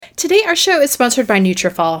Today, our show is sponsored by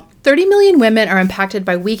Nutrafol. 30 million women are impacted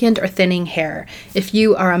by weakened or thinning hair. If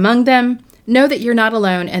you are among them, know that you're not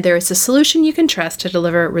alone and there is a solution you can trust to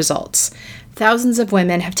deliver results. Thousands of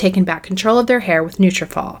women have taken back control of their hair with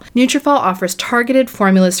Nutrafol. Nutrafol offers targeted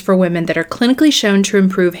formulas for women that are clinically shown to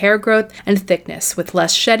improve hair growth and thickness with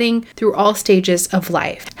less shedding through all stages of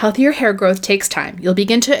life. Healthier hair growth takes time. You'll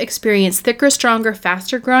begin to experience thicker, stronger,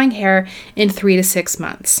 faster growing hair in 3 to 6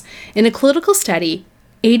 months. In a clinical study,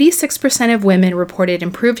 86% of women reported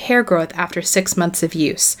improved hair growth after 6 months of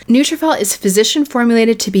use. Nutrafol is physician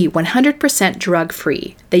formulated to be 100%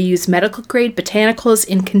 drug-free. They use medical-grade botanicals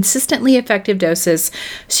in consistently effective doses,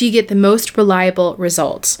 so you get the most reliable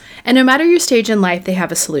results. And no matter your stage in life, they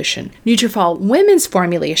have a solution. Nutrafol Women's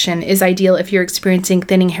formulation is ideal if you're experiencing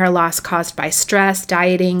thinning hair loss caused by stress,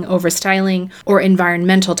 dieting, overstyling, or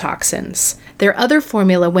environmental toxins. Their other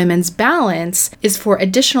formula, Women's Balance, is for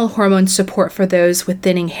additional hormone support for those with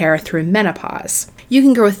thinning hair through menopause. You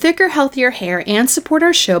can grow thicker, healthier hair and support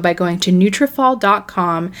our show by going to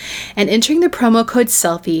Nutrafol.com and entering the promo code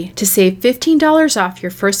SELFIE to save $15 off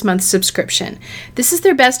your first month's subscription. This is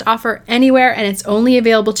their best offer anywhere, and it's only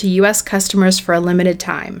available to U.S. customers for a limited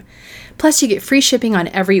time. Plus, you get free shipping on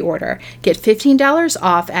every order. Get $15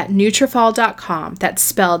 off at Nutrafol.com. That's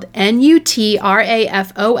spelled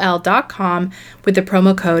Nutrafol.com with the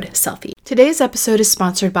promo code SELFIE. Today's episode is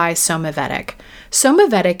sponsored by Somavedic.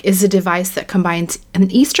 Somavedic is a device that combines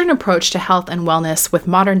an Eastern approach to health and wellness with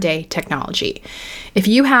modern-day technology. If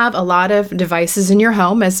you have a lot of devices in your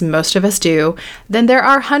home, as most of us do, then there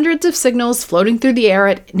are hundreds of signals floating through the air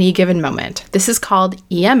at any given moment. This is called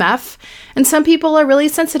EMF, and some people are really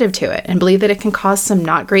sensitive to it and believe that it can cause some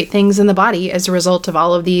not great things in the body as a result of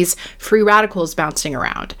all of these free radicals bouncing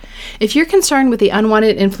around. If you're concerned with the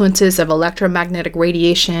unwanted influences of electromagnetic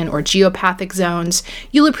radiation or geopathic zones,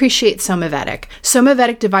 you'll appreciate Somavedic.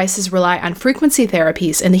 Somavedic devices rely on frequency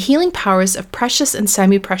therapies and the healing powers of precious and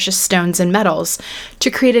semi-precious stones and metals to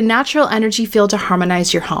create a natural energy field to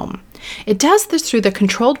harmonize your home. It does this through the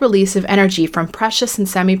controlled release of energy from precious and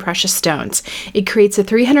semi-precious stones. It creates a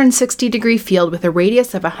 360-degree field with a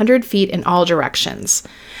radius of 100 feet in all directions.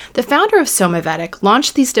 The founder of Somavedic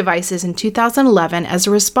launched these devices in 2011 as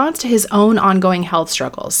a response to his own ongoing health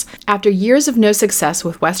struggles. After years of no success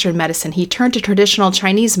with Western medicine, he turned to traditional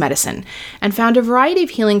Chinese medicine and found a variety of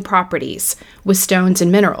healing properties with stones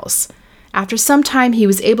and minerals. After some time, he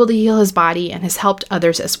was able to heal his body and has helped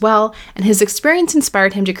others as well, and his experience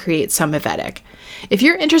inspired him to create Somavedic. If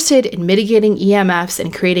you're interested in mitigating EMFs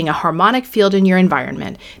and creating a harmonic field in your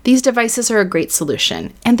environment, these devices are a great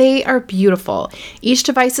solution, and they are beautiful. Each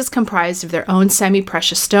device is comprised of their own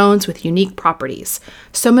semi-precious stones with unique properties.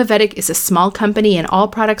 Somavedic is a small company, and all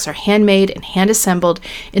products are handmade and hand-assembled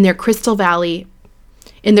in the Crystal Valley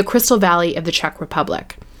of the Czech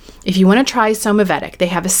Republic. If you want to try Somavedic, they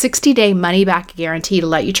have a 60-day money-back guarantee to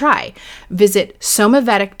let you try. Visit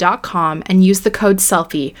Somavedic.com and use the code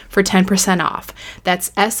SELFIE for 10% off.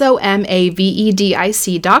 That's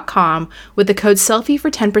Somavedic.com with the code SELFIE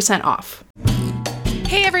for 10% off.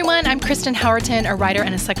 Hey everyone, I'm Kristen Howerton, a writer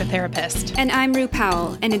and a psychotherapist. And I'm Rue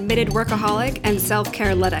Powell, an admitted workaholic and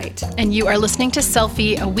self-care Luddite. And you are listening to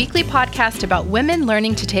Selfie, a weekly podcast about women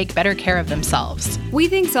learning to take better care of themselves. We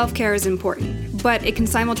think self-care is important, but it can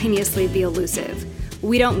simultaneously be elusive.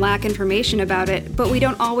 We don't lack information about it, but we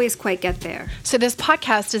don't always quite get there. So this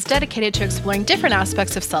podcast is dedicated to exploring different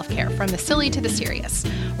aspects of self-care, from the silly to the serious.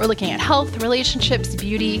 We're looking at health, relationships,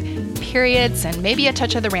 beauty, periods, and maybe a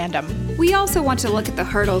touch of the random. We also want to look at the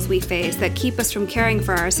hurdles we face that keep us from caring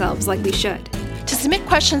for ourselves like we should. To submit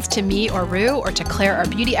questions to me or Rue, or to Claire, our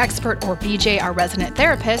beauty expert, or BJ, our resident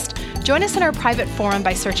therapist, join us in our private forum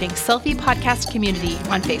by searching Selfie Podcast Community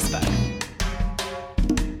on Facebook.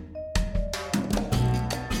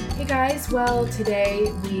 Hey guys, well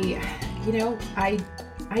today I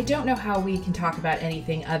don't know how we can talk about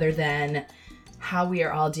anything other than how we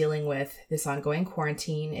are all dealing with this ongoing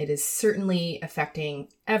quarantine. It is certainly affecting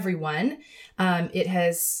everyone. It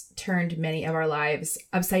has turned many of our lives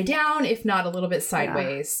upside down, if not a little bit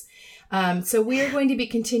sideways. Yeah. So we are going to be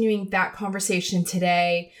continuing that conversation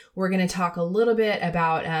today. We're going to talk a little bit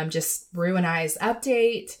about just Rue and I's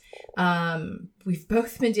update. We've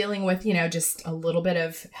both been dealing with, just a little bit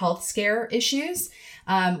of health scare issues.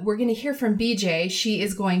 We're going to hear from BJ. She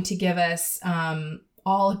is going to give us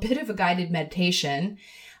all a bit of a guided meditation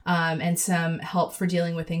and some help for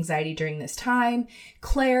dealing with anxiety during this time.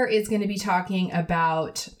 Claire is going to be talking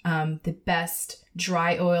about the best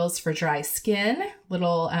dry oils for dry skin,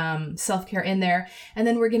 little self-care in there. And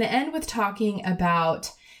then we're going to end with talking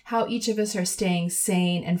about how each of us are staying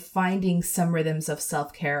sane and finding some rhythms of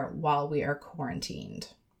self-care while we are quarantined.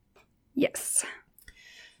 Yes.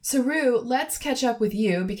 So Rue, let's catch up with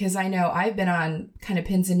you because I know I've been on kind of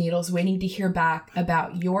pins and needles waiting to hear back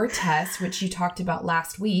about your test, which you talked about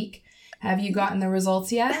last week. Have you gotten the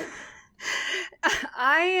results yet?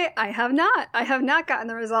 I have not. I have not gotten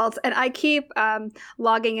the results, and I keep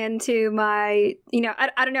logging into my,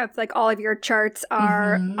 I don't know if like all of your charts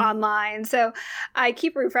are online, so I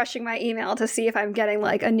keep refreshing my email to see if I'm getting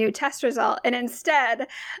like a new test result, and instead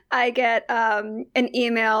I get an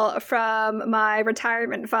email from my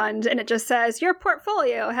retirement fund, and it just says your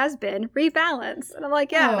portfolio has been rebalanced, and I'm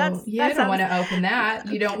like, you don't want to open that.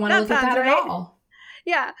 You don't want to look at that right. at all.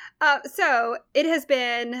 Yeah. So it has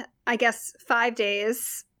been, I guess, 5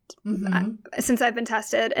 days since I've been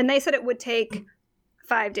tested. And they said it would take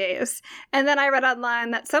 5 days. And then I read online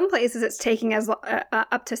that some places it's taking as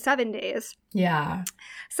up to 7 days. Yeah.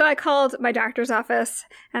 So I called my doctor's office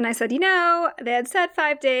and I said, they had said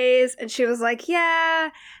 5 days. And she was like, yeah,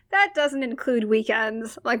 that doesn't include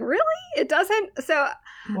weekends. I'm like, really? It doesn't? So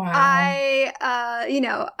wow.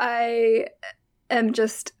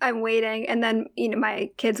 I'm waiting. And then, my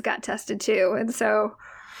kids got tested too. And so.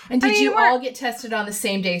 And did you all get tested on the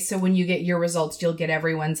same day? So when you get your results, you'll get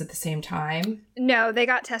everyone's at the same time? No, they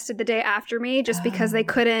got tested the day after me just because they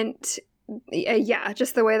couldn't.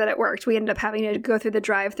 Just the way that it worked. We ended up having to go through the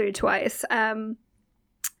drive-through twice.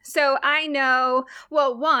 So I know,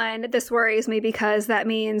 well, one, this worries me because that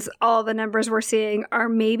means all the numbers we're seeing are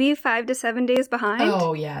maybe 5 to 7 days behind.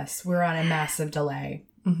 Oh, yes. We're on a massive delay.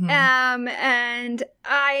 Mm-hmm. And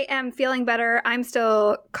I am feeling better. I'm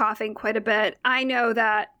still coughing quite a bit. I know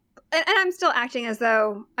that, and I'm still acting as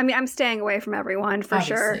though, I'm staying away from everyone for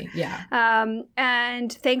obviously, sure. Yeah.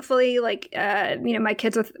 And thankfully, my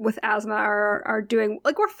kids with asthma are doing,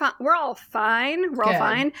 we're all fine. We're all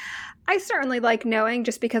fine. I certainly like knowing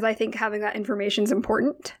just because I think having that information is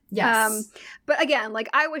important. Yes. But again,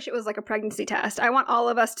 I wish it was like a pregnancy test. I want all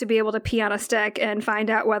of us to be able to pee on a stick and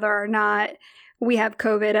find out whether or not we have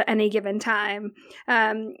COVID at any given time.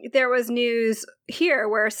 There was news here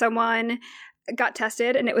where someone got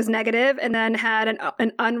tested and it was negative and then had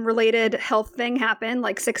an unrelated health thing happen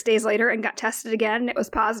 6 days later and got tested again and it was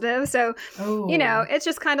positive. So, it's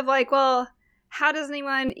just kind of like, well, how does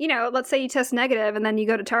anyone, let's say you test negative and then you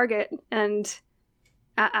go to Target and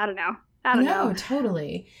I don't know. No,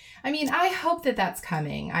 totally. I hope that that's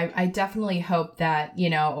coming. I definitely hope that,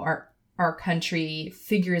 our country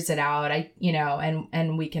figures it out,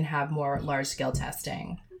 and we can have more large scale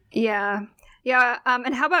testing. Yeah. Yeah.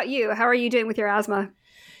 And how about you? How are you doing with your asthma?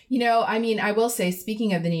 I will say,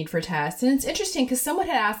 speaking of the need for tests, and it's interesting because someone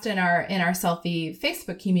had asked in our Selfie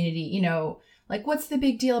Facebook community, what's the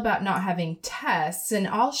big deal about not having tests? And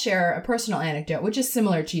I'll share a personal anecdote, which is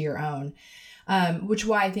similar to your own. Which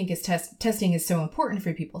why I think is testing is so important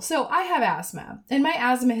for people. So I have asthma, and my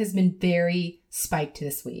asthma has been very spiked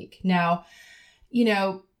this week. Now,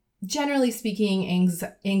 generally speaking,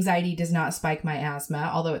 anxiety does not spike my asthma,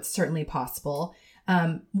 although it's certainly possible.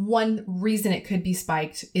 One reason it could be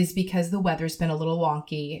spiked is because the weather's been a little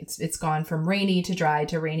wonky. It's gone from rainy to dry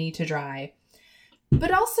to rainy to dry.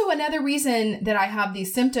 But also another reason that I have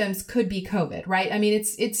these symptoms could be COVID, right?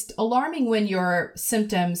 It's alarming when your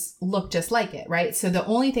symptoms look just like it, right? So the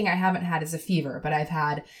only thing I haven't had is a fever, but I've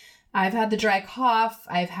had the dry cough,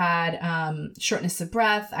 I've had shortness of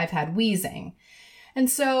breath, I've had wheezing. And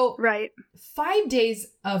so 5 days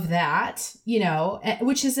of that,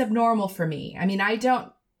 which is abnormal for me. I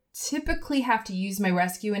don't typically have to use my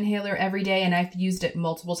rescue inhaler every day, and I've used it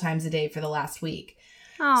multiple times a day for the last week.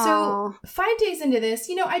 Aww. So 5 days into this,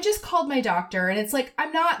 I just called my doctor and it's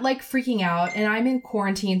I'm not freaking out and I'm in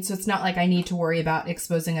quarantine. So it's not like I need to worry about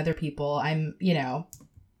exposing other people. I'm,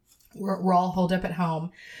 we're all holed up at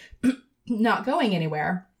home, not going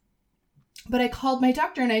anywhere. But I called my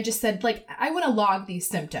doctor and I just said, I want to log these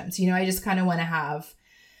symptoms. I just kind of want to have,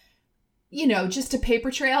 just a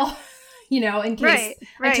paper trail, in case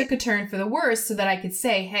I took a turn for the worse so that I could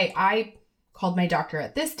say, hey, I called my doctor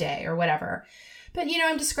at this day or whatever. But,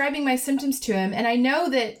 I'm describing my symptoms to him and I know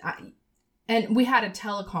that, and we had a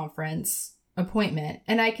teleconference appointment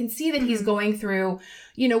and I can see that he's going through,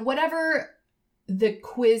 whatever the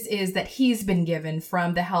quiz is that he's been given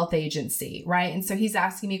from the health agency, right? And so he's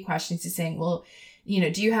asking me questions. He's saying, well,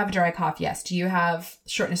 do you have a dry cough? Yes. Do you have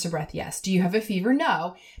shortness of breath? Yes. Do you have a fever?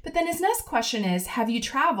 No. But then his next question is, have you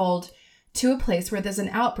traveled to a place where there's an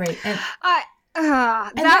outbreak? And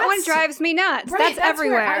that one drives me nuts. Right, that's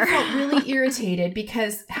everywhere. I felt really irritated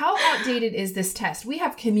because how outdated is this test? We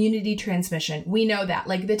have community transmission. We know that.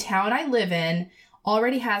 The town I live in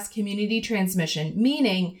already has community transmission,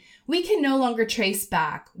 meaning we can no longer trace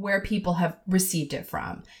back where people have received it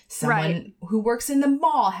from. Someone who works in the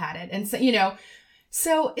mall had it. And so,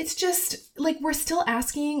 so it's just like, we're still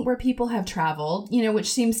asking where people have traveled,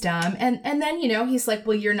 which seems dumb. And then, he's like,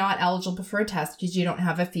 well, you're not eligible for a test because you don't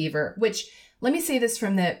have a fever, which, let me say this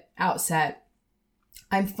from the outset.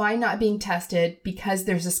 I'm fine not being tested because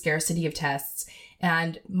there's a scarcity of tests,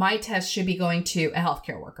 and my test should be going to a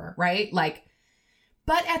healthcare worker, right?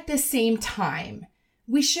 But at the same time,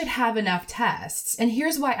 we should have enough tests. And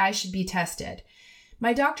here's why I should be tested.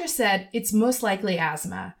 My doctor said it's most likely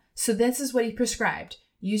asthma. So this is what he prescribed.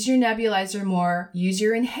 Use your nebulizer more, use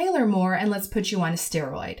your inhaler more, and let's put you on a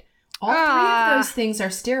steroid. All three of those things are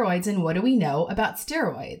steroids. And what do we know about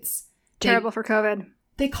steroids? Terrible for COVID.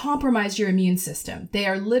 They compromise your immune system. They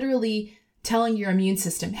are literally telling your immune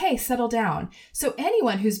system, hey, settle down. So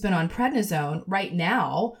anyone who's been on prednisone right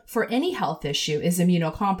now for any health issue is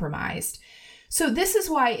immunocompromised. So this is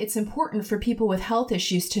why it's important for people with health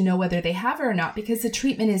issues to know whether they have it or not, because the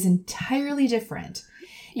treatment is entirely different.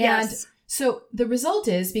 Yes. And so the result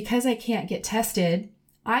is, because I can't get tested,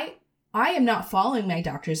 I am not following my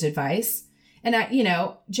doctor's advice. And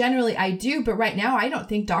generally I do, but right now I don't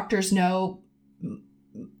think doctors know.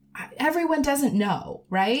 Everyone doesn't know,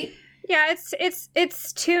 right? Yeah,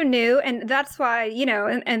 it's too new. And that's why,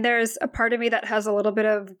 and there's a part of me that has a little bit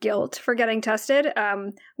of guilt for getting tested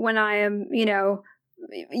when I am,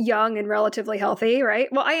 young and relatively healthy, right?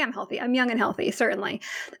 Well, I am healthy. I'm young and healthy, certainly.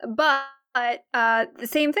 But the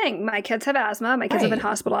same thing. My kids have asthma. My kids have been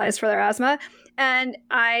hospitalized for their asthma. And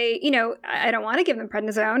I don't want to give them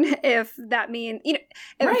prednisone if that means,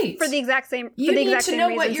 for the exact same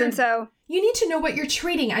reasons. And so you need to know what you're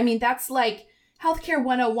treating. I mean, that's like Healthcare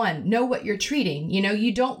 101, know what you're treating.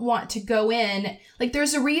 You don't want to go in,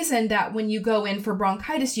 there's a reason that when you go in for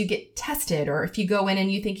bronchitis, you get tested, or if you go in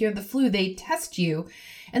and you think you have the flu, they test you.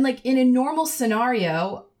 And in a normal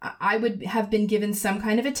scenario, I would have been given some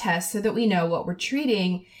kind of a test so that we know what we're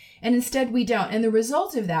treating. And instead we don't. And the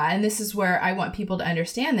result of that, and this is where I want people to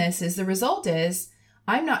understand this, is the result is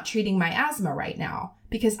I'm not treating my asthma right now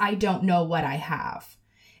because I don't know what I have.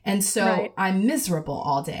 And so I'm miserable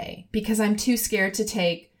all day because I'm too scared to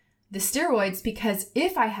take the steroids, because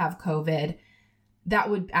if I have COVID, that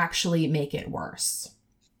would actually make it worse.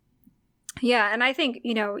 Yeah. And I think,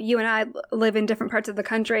 you and I live in different parts of the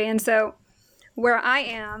country. And so where I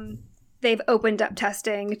am, they've opened up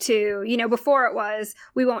testing to, before it was,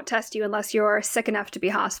 we won't test you unless you're sick enough to be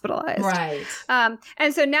hospitalized. Right. And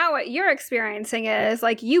so now what you're experiencing is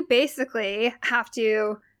you basically have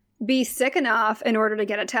to be sick enough in order to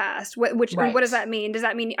get a test. What does that mean? Does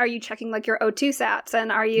that mean, are you checking your O2 sats,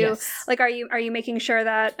 and are you are you making sure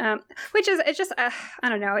that which is, it's just I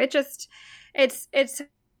don't know, it's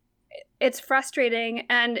frustrating.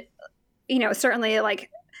 And certainly I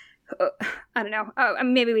don't know,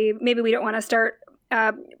 maybe we don't want to start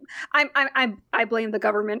I blame the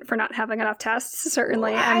government for not having enough tests.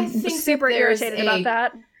 Certainly. I'm super irritated about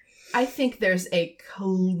that. I think there's a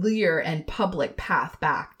clear and public path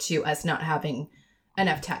back to us not having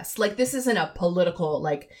enough tests. This isn't a political,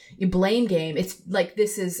 blame game. It's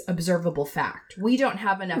this is observable fact. We don't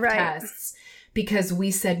have enough tests because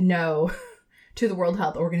we said no to the World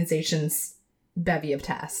Health Organization's bevy of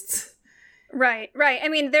tests. Right. I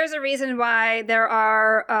mean, there's a reason why there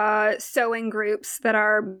are sewing groups that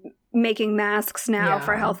are making masks now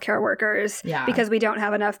for healthcare workers because we don't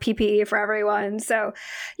have enough PPE for everyone. So,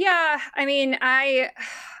 I mean,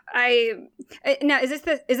 now is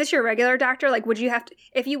this your regular doctor? Would you have to,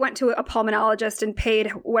 if you went to a pulmonologist and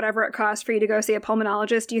paid whatever it costs for you to go see a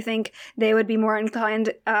pulmonologist, do you think they would be more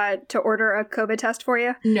inclined to order a COVID test for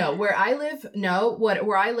you? No, where I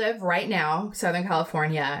live right now, Southern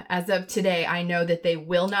California, as of today, I know that they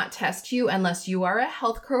will not test you unless you are a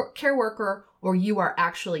health care worker or you are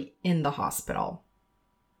actually in the hospital.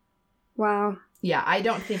 Wow. Yeah, I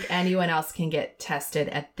don't think anyone else can get tested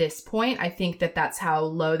at this point. I think that that's how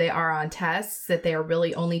low they are on tests, that they are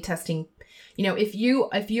really only testing,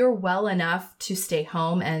 if you're well enough to stay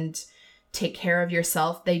home and take care of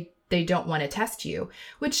yourself, they don't want to test you,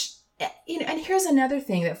 which, and here's another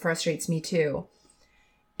thing that frustrates me too.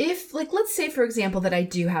 If let's say, for example, that I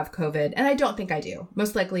do have COVID, and I don't think I do.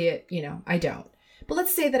 Most likely, I don't. But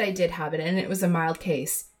let's say that I did have it and it was a mild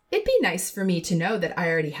case. It'd be nice for me to know that I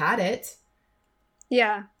already had it.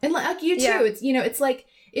 Yeah. And you too. Yeah. It's, it's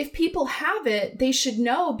if people have it, they should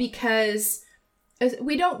know, because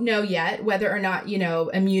we don't know yet whether or not,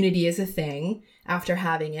 immunity is a thing after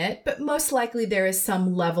having it, but most likely there is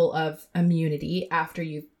some level of immunity after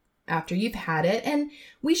you've had it. And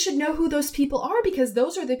we should know who those people are, because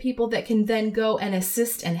those are the people that can then go and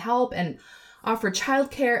assist and help. And offer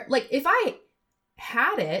childcare. Like if I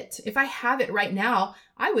have it right now,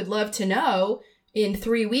 I would love to know in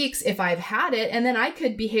 3 weeks if I've had it, and then I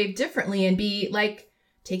could behave differently and be like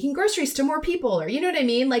taking groceries to more people, or you know what I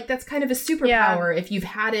mean? Like that's kind of a superpower if you've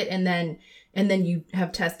had it and then you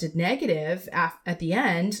have tested negative at the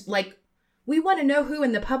end. Like we want to know who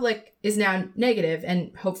in the public is now negative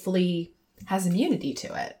and hopefully has immunity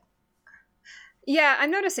to it. Yeah,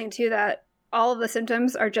 I'm noticing too that all of the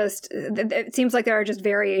symptoms are just, it seems like there are just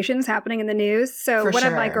variations happening in the news. So one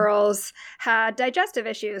of my girls had digestive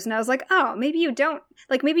issues, and I was like, oh, maybe you don't,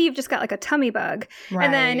 like maybe you've just got like a tummy bug. Right.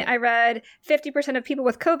 And then I read 50% of people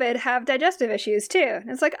with COVID have digestive issues too. And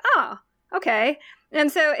it's like, oh, okay.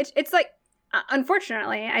 And so it's like,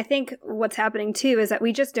 unfortunately, I think what's happening too is that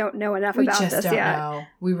we just don't know enough about this yet. We just don't know.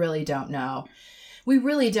 We really don't know. We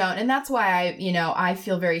really don't. And that's why I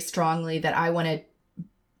feel very strongly that I want to,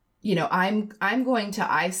 I'm going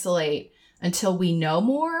to isolate until we know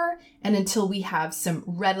more and until we have some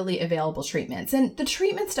readily available treatments. And the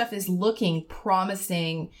treatment stuff is looking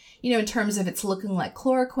promising, in terms of it's looking like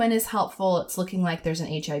chloroquine is helpful. It's looking like there's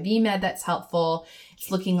an HIV med that's helpful.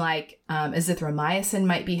 It's looking like azithromycin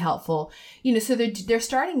might be helpful. So they're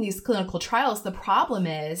starting these clinical trials. The problem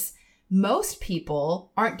is most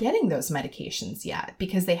people aren't getting those medications yet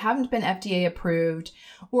because they haven't been FDA approved,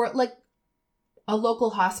 or like a local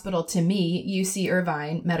hospital to me, UC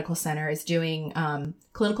Irvine Medical Center, is doing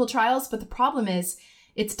clinical trials. But the problem is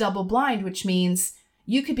it's double blind, which means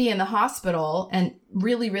you could be in the hospital and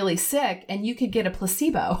really, really sick and you could get a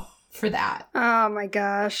placebo for that. Oh my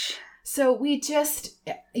gosh. So we just,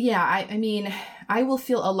 I mean, I will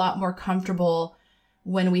feel a lot more comfortable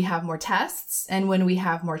when we have more tests and when we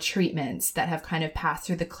have more treatments that have kind of passed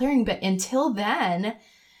through the clearing. But until then,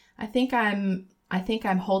 I think I'm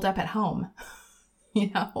holed up at home.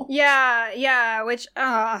 Yeah. Which,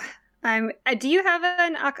 do you have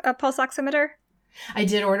a pulse oximeter? I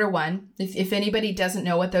did order one. If anybody doesn't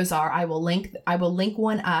know what those are, I will link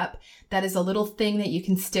one up. That is a little thing that you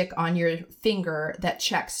can stick on your finger that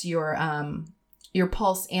checks your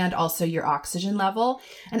pulse and also your oxygen level.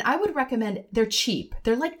 And I would recommend, they're cheap.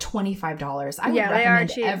 They're like $25. I would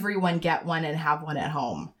recommend everyone get one and have one at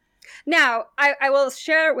home. Now, I will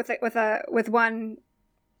share with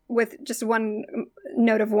just one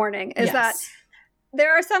note of warning is that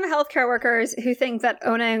there are some healthcare workers who think that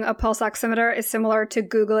owning a pulse oximeter is similar to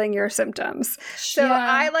Googling your symptoms. So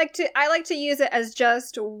I like to use it as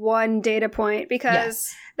just one data point because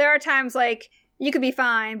there are times like you could be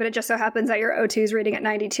fine, but it just so happens that your O2 is reading at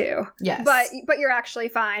 92. Yes. But you're actually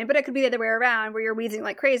fine. But it could be the other way around where you're wheezing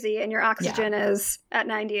like crazy and your oxygen is at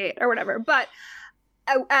 98 or whatever. But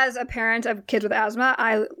as a parent of kids with asthma,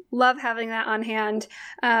 I love having that on hand.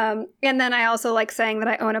 And then I also like saying that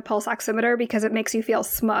I own a pulse oximeter because it makes you feel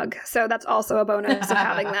smug. So that's also a bonus of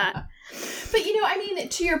having that. But, I mean,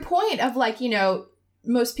 to your point of like,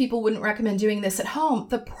 most people wouldn't recommend doing this at home.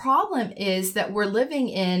 The problem is that we're living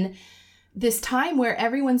in this time where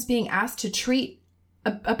everyone's being asked to treat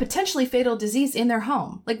a potentially fatal disease in their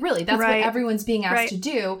home. Like, really, that's what everyone's being asked to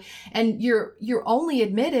do. And you're only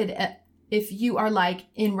admitted if you are like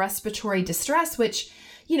in respiratory distress, which,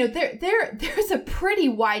 there's a pretty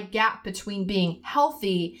wide gap between being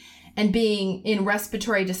healthy and being in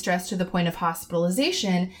respiratory distress to the point of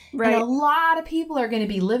hospitalization. Right. And a lot of people are going to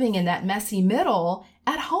be living in that messy middle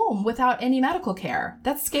at home without any medical care.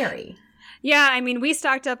 That's scary. Yeah, I mean, we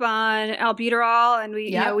stocked up on albuterol, and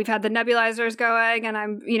we've had the nebulizers going, and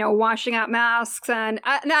I'm, washing out masks, and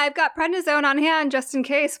now I've got prednisone on hand just in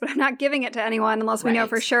case, but I'm not giving it to anyone unless we know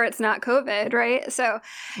for sure it's not COVID, right? So,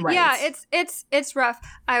 yeah, it's rough.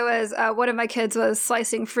 I was one of my kids was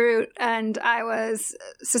slicing fruit, and I was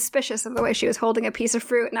suspicious of the way she was holding a piece of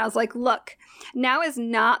fruit, and I was like, look, now is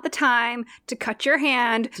not the time to cut your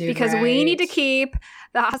hand because we need to keep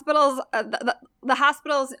the hospitals. The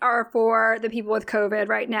hospitals are for the people with COVID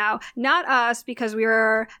right now, not us, because we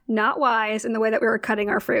were not wise in the way that we were cutting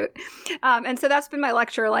our fruit. And so that's been my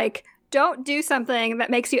lecture. Like, don't do something that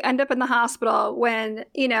makes you end up in the hospital when,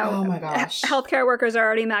 oh my gosh, healthcare workers are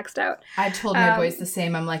already maxed out. I told my boys the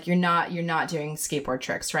same. I'm like, you're not doing skateboard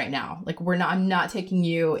tricks right now. Like, I'm not taking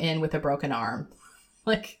you in with a broken arm.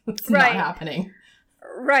 Like, it's not happening.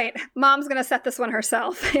 Right. Mom's going to set this one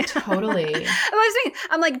herself. Totally.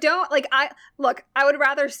 I'm like, I would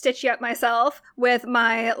rather stitch you up myself with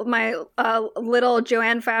my little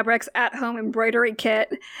Joanne Fabrics at-home embroidery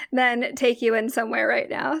kit than take you in somewhere right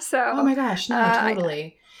now. So. Oh my gosh. No,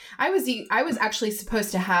 totally. I was actually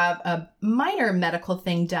supposed to have a minor medical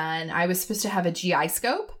thing done. I was supposed to have a GI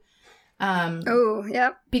scope. Oh,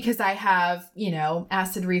 yep. Because I have,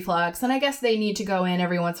 acid reflux, and I guess they need to go in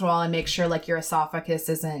every once in a while and make sure like your esophagus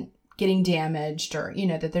isn't getting damaged or,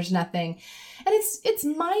 that there's nothing. And it's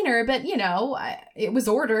minor, but it was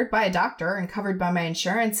ordered by a doctor and covered by my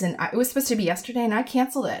insurance, and it was supposed to be yesterday and I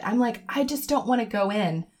canceled it. I'm like, I just don't want to go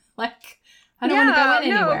in. Like, I don't want to go in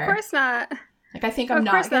anywhere. No, of course not. Like, I think I'm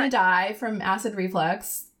not going to die from acid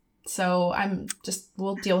reflux. So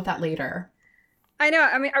we'll deal with that later. I know.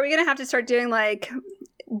 I mean, are we going to have to start doing like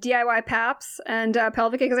DIY PAPs and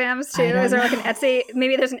pelvic exams too? Is there like an Etsy?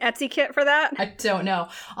 Maybe there's an Etsy kit for that? I don't know.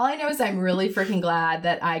 All I know is I'm really freaking glad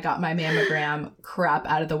that I got my mammogram crap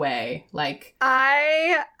out of the way. Like,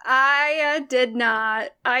 I did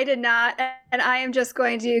not. And I am just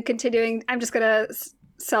going to I'm just going to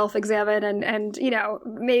self-examine and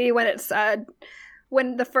maybe when it's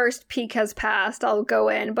when the first peak has passed, I'll go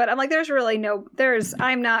in. But I'm like,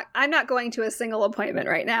 I'm not going to a single appointment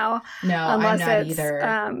right now. No, unless I'm not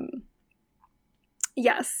either.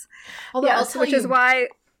 Yes. Although yes, which is why.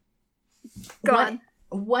 Go on.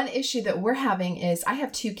 One issue that we're having is I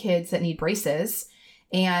have 2 kids that need braces,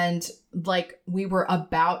 and like we were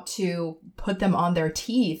about to put them on their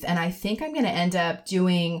teeth, and I think I'm going to end up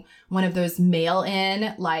doing one of those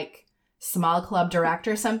mail-in like Smile Club Direct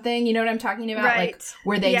or something. You know what I'm talking about? Right. Like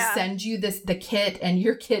where they send you the kit and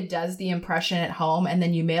your kid does the impression at home and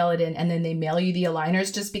then you mail it in and then they mail you the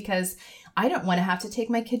aligners, just because I don't want to have to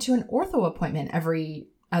take my kid to an ortho appointment every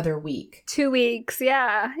other week. 2 weeks.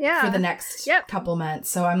 Yeah. Yeah. For the next couple months.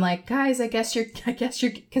 So I'm like, guys, I guess you're,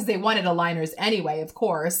 because they wanted aligners anyway, of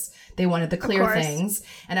course. They wanted the clear things.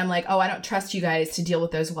 And I'm like, oh, I don't trust you guys to deal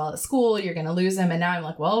with those well at school. You're going to lose them. And now I'm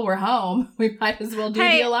like, well, we're home. We might as well do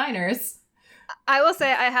the aligners. I will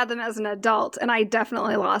say I had them as an adult, and I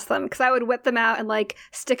definitely lost them because I would whip them out and like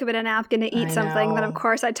stick them in a napkin to eat something. Then of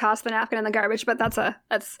course I toss the napkin in the garbage, but that's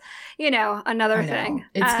another thing.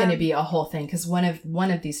 It's going to be a whole thing because one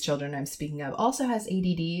of these children I'm speaking of also has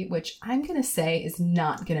ADD, which I'm going to say is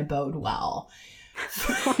not going to bode well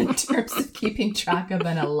in terms of keeping track of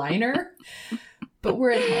an aligner. But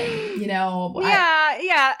we're at home,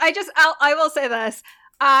 Yeah. I will say this.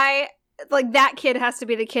 Like, that kid has to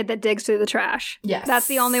be the kid that digs through the trash. Yes. That's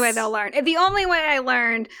the only way they'll learn. The only way I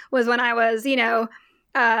learned was when I was,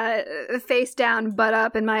 face down, butt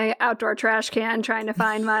up in my outdoor trash can trying to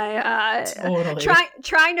find my,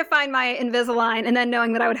 trying to find my Invisalign and then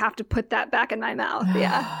knowing that I would have to put that back in my mouth.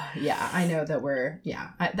 Yeah. Yeah, I know that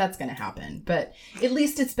that's going to happen. But at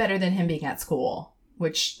least it's better than him being at school.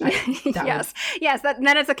 Which yes.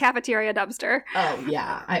 Then it's a cafeteria dumpster. Oh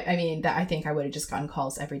yeah, I mean, I think I would have just gotten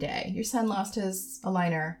calls every day. Your son lost his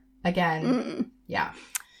aligner again. Mm-mm. Yeah.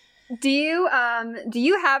 Do you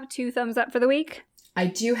have 2 thumbs up for the week? I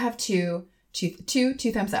do have two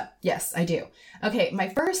thumbs up. Yes, I do. Okay, my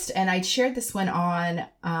first, and I shared this one on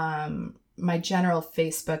my general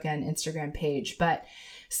Facebook and Instagram page, but.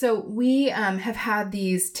 So we have had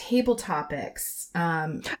these table topics.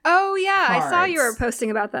 Oh, yeah. Cards, I saw you were posting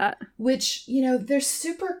about that. Which, they're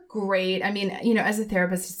super great. I mean, as a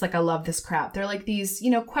therapist, it's like I love this crap. They're like these,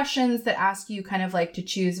 questions that ask you kind of like to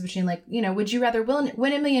choose between like, would you rather win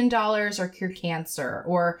 $1 million or cure cancer?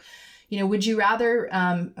 Or, would you rather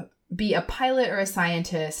be a pilot or a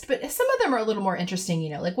scientist? But some of them are a little more interesting,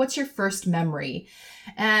 like what's your first memory?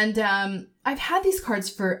 And I've had these cards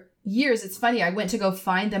for years. It's funny. I went to go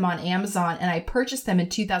find them on Amazon and I purchased them in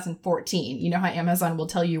 2014. You know how Amazon will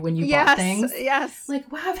tell you when you bought things? Yes.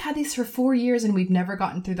 Like, wow, I've had these for 4 years and we've never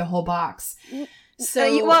gotten through the whole box. So,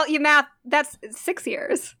 you math, that's 6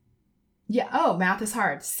 years. Yeah. Oh, math is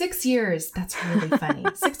hard. 6 years. That's really funny.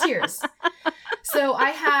 6 years. So I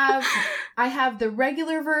have the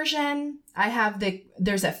regular version.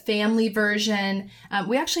 There's a family version.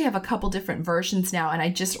 We actually have a couple different versions now, and I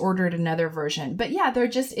just ordered another version. But yeah,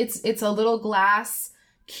 it's a little glass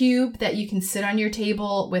cube that you can sit on your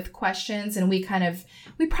table with questions, and we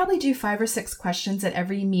probably do 5 or 6 questions at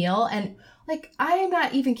every meal. And like, I am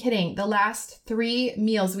not even kidding. The last 3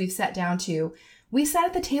 meals we've sat down to, we sat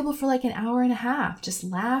at the table for like an hour and a half, just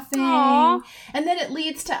laughing. Aww. And then it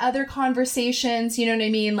leads to other conversations. You know what I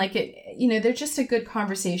mean? Like they're just a good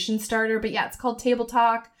conversation starter. But yeah, it's called Table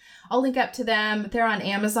Talk. I'll link up to them. They're on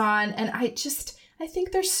Amazon. And I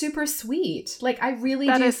think they're super sweet. Like, I really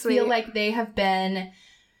do feel like they have been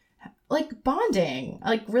like bonding,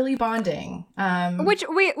 like really bonding.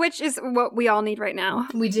 Which is what we all need right now.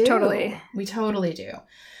 We do. Totally. We totally do.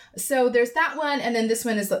 So there's that one. And then this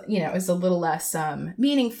one is, is a little less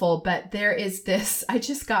meaningful, but there is this, I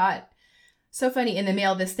just got so funny in the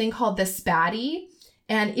mail, this thing called the Spatty.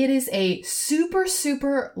 And it is a super,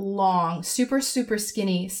 super long, super, super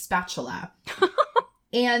skinny spatula.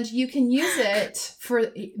 And you can use it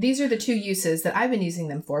for, these are the two uses that I've been using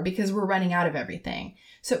them for because we're running out of everything.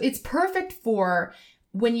 So it's perfect for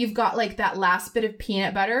when you've got like that last bit of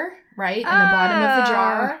peanut butter, right, in the bottom of the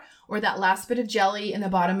jar, or that last bit of jelly in the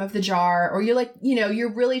bottom of the jar, or you're like, you know,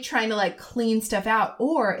 you're really trying to like clean stuff out.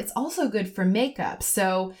 Or it's also good for makeup.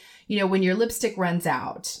 So, you know, when your lipstick runs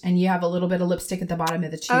out and you have a little bit of lipstick at the bottom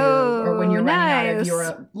of the tube, or when you're running out of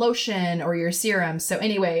your lotion or your serum. So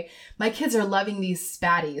anyway, my kids are loving these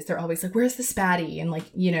spatties. They're always like, where's the spatty? And like,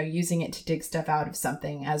 you know, using it to dig stuff out of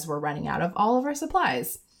something as we're running out of all of our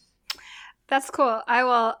supplies. That's cool. I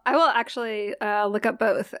will actually look up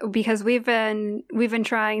both because we've been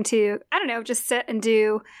trying to, I don't know, just sit and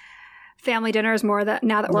do family dinners more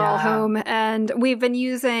now that we're all home. And we've been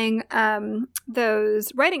using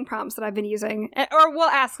those writing prompts that I've been using. Or we'll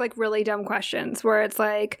ask like really dumb questions where it's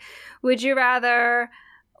like, would you rather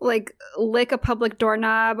like lick a public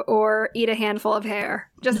doorknob or eat a handful of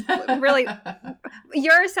hair? Just really,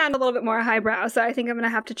 yours sound a little bit more highbrow. So I think I'm going to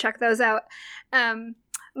have to check those out.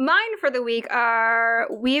 Mine for the week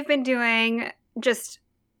we've been doing just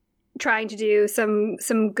trying to do some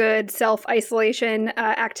good self-isolation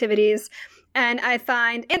activities. And I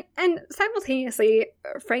find, and simultaneously,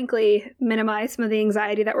 frankly, minimize some of the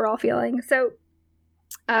anxiety that we're all feeling. So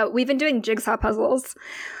we've been doing jigsaw puzzles.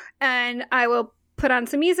 And I will put on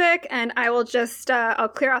some music and I will just, I'll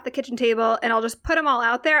clear out the kitchen table and I'll just put them all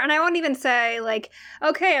out there. And I won't even say like,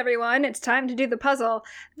 okay, everyone, it's time to do the puzzle.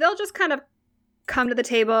 They'll just kind of come to the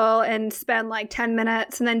table and spend like 10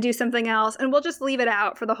 minutes and then do something else, and we'll just leave it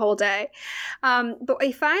out for the whole day. But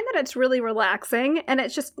I find that it's really relaxing, and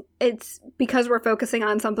it's because we're focusing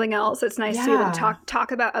on something else. It's nice to be able to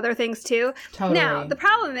talk about other things too. Totally. Now, the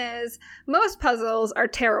problem is most puzzles are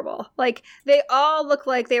terrible. Like they all look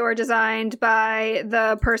like they were designed by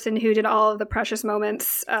the person who did all of the Precious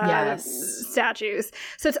Moments statues.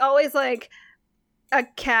 So it's always like a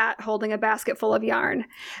cat holding a basket full of yarn.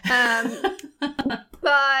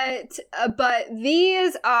 But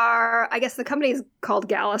these are, I guess the company is called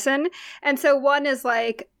Gallison. And so one is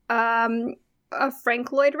like a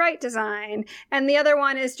Frank Lloyd Wright design, and the other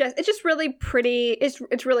one is it's just really pretty.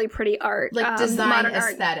 It's really pretty art, like design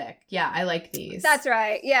aesthetic. Art. Yeah, I like these. That's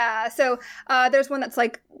right. Yeah. So there's one that's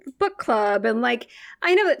like book club, and like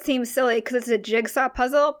I know it seems silly because it's a jigsaw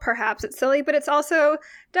puzzle. Perhaps it's silly, but it's also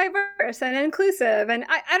diverse and inclusive, and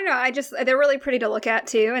I don't know. They're really pretty to look at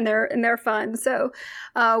too, and they're fun. So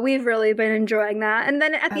we've really been enjoying that. And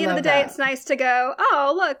then at the end of the day, it's nice to go,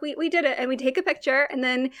 oh look, we did it, and we take a picture, and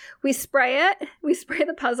then we spray it. We spray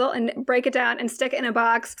the puzzle and break it down and stick it in a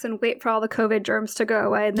box and wait for all the COVID germs to go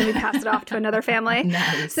away, and then we pass it off to another family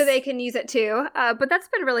so they can use it too. But that's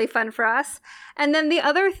been really fun for us. And then the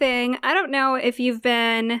other thing, I don't know if you've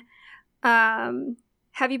been, have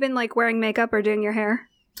you been like wearing makeup or doing your hair?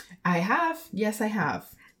 I have. Yes, I have.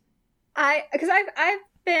 Because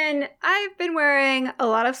I've been wearing a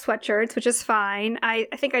lot of sweatshirts, which is fine. I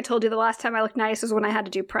think I told you the last time I looked nice was when I had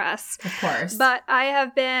to do press. Of course. But I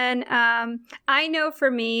have been, I know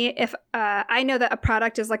for me, if I know that a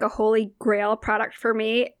product is like a holy grail product for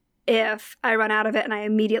me if I run out of it and I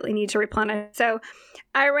immediately need to replenish. So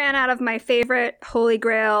I ran out of my favorite holy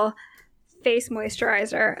grail face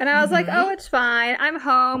moisturizer. And I was like, oh, it's fine. I'm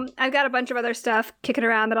home. I've got a bunch of other stuff kicking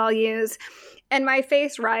around that I'll use. And my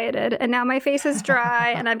face rioted, and now my face is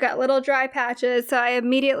dry, and I've got little dry patches, so I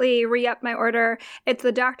immediately re-upped my order. It's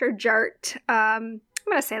the Dr. Jart, I'm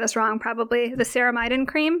going to say this wrong probably, the ceramidin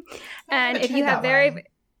cream. And if you have I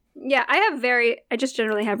just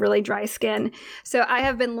generally have really dry skin, so I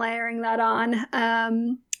have been layering that on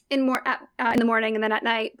in the morning and then at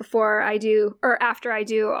night before I do, or after I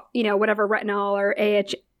do, whatever retinol or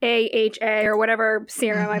AHA or whatever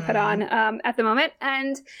serum I put on at the moment.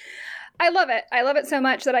 And I love it. I love it so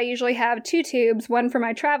much that I usually have 2 tubes, one for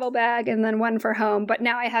my travel bag and then one for home. But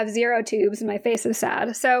now I have 0 tubes and my face is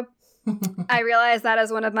sad. So I realize that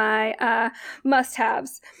is one of my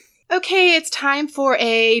must-haves. Okay, it's time for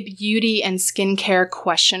a beauty and skincare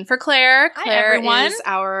question for Claire. Claire is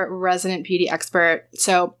our resident beauty expert.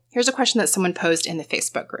 So here's a question that someone posed in the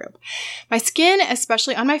Facebook group. My skin,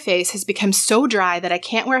 especially on my face, has become so dry that I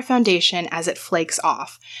can't wear foundation as it flakes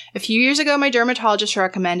off. A few years ago, my dermatologist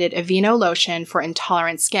recommended Aveeno lotion for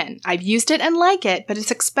intolerant skin. I've used it and like it, but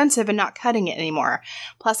it's expensive and not cutting it anymore.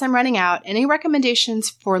 Plus, I'm running out. Any recommendations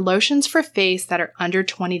for lotions for face that are under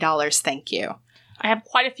 $20? Thank you. I have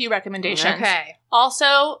quite a few recommendations. Okay.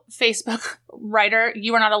 Also, Facebook writer,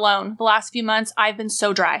 you are not alone. The last few months, I've been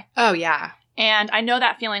so dry. Oh, yeah. And I know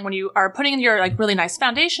that feeling when you are putting your like really nice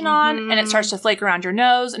foundation on and it starts to flake around your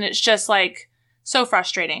nose and it's just like so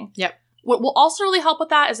frustrating. Yep. What will also really help with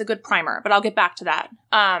that is a good primer, but I'll get back to that.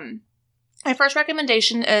 My first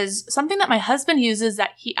recommendation is something that my husband uses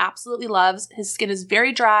that he absolutely loves. His skin is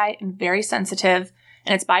very dry and very sensitive,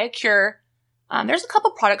 and it's by Acure. There's a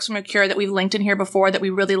couple products from Acure that we've linked in here before that we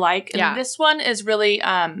really like, and this one is really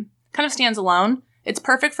kind of stands alone. It's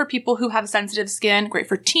perfect for people who have sensitive skin, great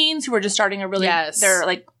for teens who are just starting a really their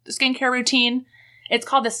like skincare routine. It's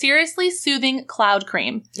called the Seriously Soothing Cloud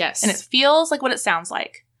Cream. Yes. And it feels like what it sounds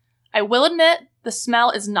like. I will admit the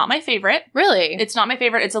smell is not my favorite. Really? It's not my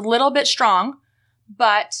favorite. It's a little bit strong,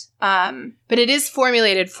 but it is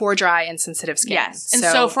formulated for dry and sensitive skin. Yes. And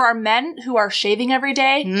so for our men who are shaving every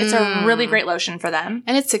day, it's a really great lotion for them.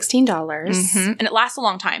 And it's $16. Mm-hmm. And it lasts a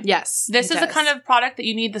long time. Yes. This is the kind of product that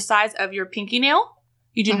you need the size of your pinky nail.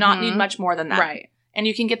 You do not need much more than that. Right. And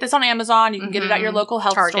you can get this on Amazon. You can get it at your local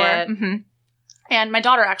health Target. store. Mm-hmm. And my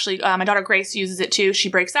daughter actually, my daughter Grace uses it too. She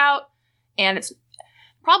breaks out. And it's the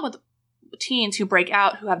problem with teens who break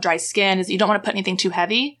out, who have dry skin, is you don't want to put anything too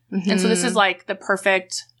heavy. And so this is like the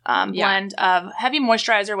perfect blend of heavy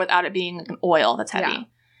moisturizer without it being like an oil that's heavy.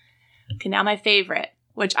 Yeah. Okay, now my favorite,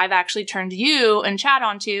 which I've actually turned you and Chad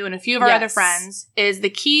onto and a few of our other friends, is the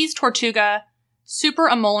Keys Tortuga Super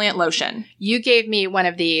Emollient Lotion. You gave me one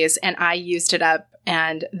of these and I used it up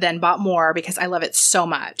and then bought more because I love it so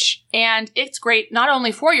much. And it's great not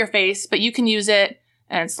only for your face, but you can use it,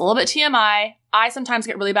 and it's a little bit TMI. I sometimes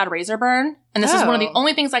get really bad razor burn, and this is one of the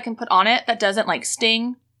only things I can put on it that doesn't like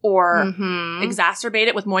sting or exacerbate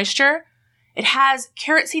it with moisture. It has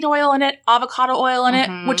carrot seed oil in it, avocado oil in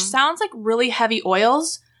it, which sounds like really heavy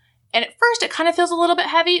oils. And at first, it kind of feels a little bit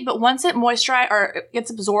heavy, but once it moisturizes or it gets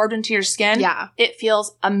absorbed into your skin, it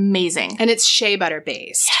feels amazing. And it's shea butter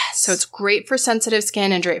based. Yes. So it's great for sensitive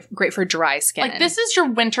skin and great for dry skin. Like, this is your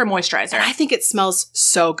winter moisturizer. And I think it smells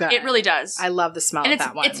so good. It really does. I love the smell of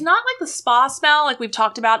that one. It's not like the spa smell like we've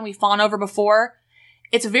talked about and we've fawned over before.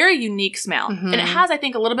 It's a very unique smell. And it has, I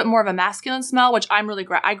think, a little bit more of a masculine smell, which I'm really,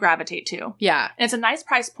 I gravitate to. Yeah. And it's a nice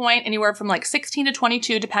price point, anywhere from like $16 to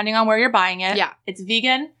 $22, depending on where you're buying it. Yeah. It's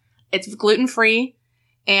vegan. It's gluten-free,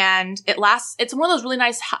 and it lasts. It's one of those really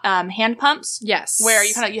nice hand pumps. Yes. Where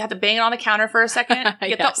you have to bang it on the counter for a second,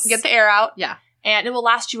 get the air out. Yeah. And it will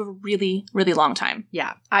last you a really, really long time.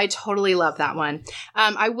 Yeah. I totally love that one.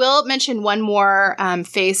 I will mention one more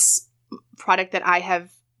face product that I have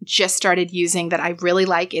just started using that I really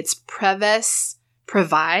like. It's Previse.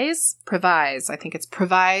 I think it's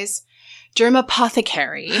Previse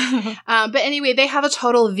Dermapothecary. But anyway, they have a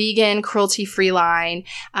total vegan, cruelty-free line,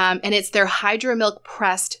 and it's their Hydra Milk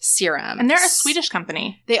Pressed Serum. And they're a Swedish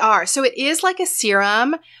company. They are. So it is like a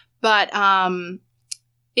serum, but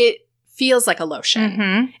it feels like a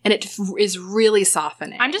lotion, and it is really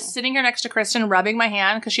softening. I'm just sitting here next to Kristen, rubbing my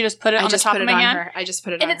hand because she just put it on the top of my hand. I just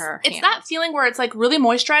put it on her hand. It's that feeling where it's like really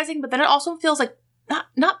moisturizing, but then it also feels like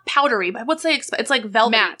not powdery, but what's it's like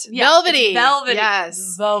velvety. Matte. Yeah, velvety. Velvety.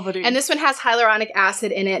 Yes. Velvety. And this one has hyaluronic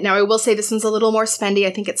acid in it. Now, I will say this one's a little more spendy. I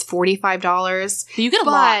think it's $45. You get a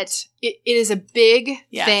lot. But it is a big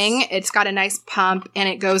thing. It's got a nice pump, and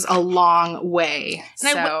it goes a long way.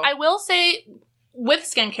 And I will say, with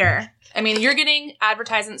skincare, I mean, you're getting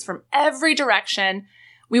advertisements from every direction.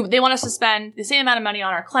 They want us to spend the same amount of money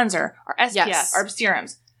on our cleanser, our SPF, our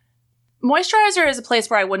serums. Moisturizer is a place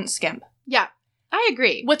where I wouldn't skimp. Yeah. I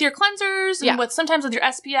agree. With your cleansers and sometimes with your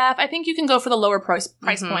SPF, I think you can go for the lower price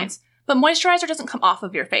points. But moisturizer doesn't come off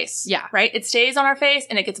of your face. Yeah. Right? It stays on our face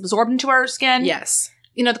and it gets absorbed into our skin. Yes.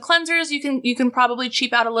 You know, the cleansers, you can probably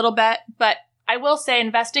cheap out a little bit. But I will say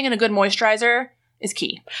investing in a good moisturizer is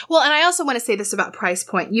key. Well, and I also want to say this about price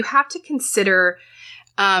point. You have to consider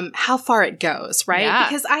how far it goes, right? Yeah.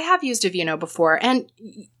 Because I have used Aveeno before, and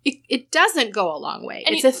it doesn't go a long way.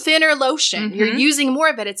 And it's a thinner lotion. You're using more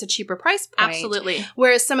of it. It's a cheaper price point. Absolutely.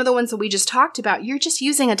 Whereas some of the ones that we just talked about, you're just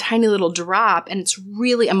using a tiny little drop, and it's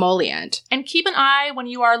really emollient. And keep an eye when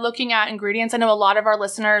you are looking at ingredients. I know a lot of our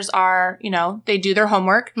listeners are, they do their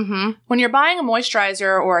homework. When you're buying a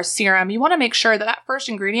moisturizer or a serum, you want to make sure that first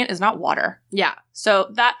ingredient is not water. Yeah.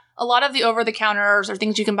 So that a lot of the over-the-counters or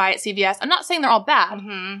things you can buy at CVS, I'm not saying they're all bad,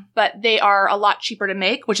 but they are a lot cheaper to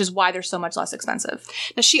make, which is why they're so much less expensive.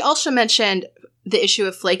 Now, she also mentioned the issue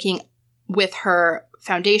of flaking with her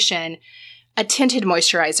foundation. A tinted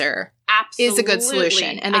moisturizer is a good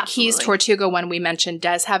solution. And the Keys Tortuga one we mentioned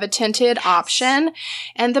does have a tinted option.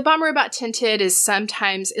 And the bummer about tinted is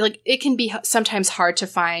sometimes, it can be sometimes hard to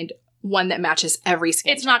find one that matches every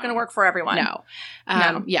skin It's not going to work for everyone. No.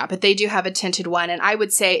 Yeah, but they do have a tinted one. And I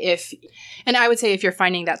would say if you're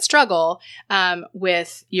finding that struggle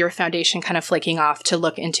with your foundation kind of flaking off, to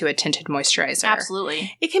look into a tinted moisturizer.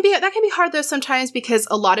 Absolutely. That can be hard though sometimes, because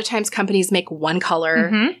a lot of times companies make one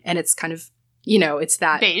color and it's kind of, it's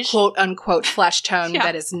that beige, quote unquote flesh tone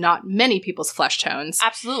that is not many people's flesh tones.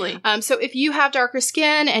 Absolutely. So if you have darker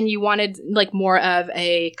skin and you wanted like more of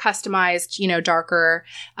a customized, darker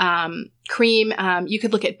cream, you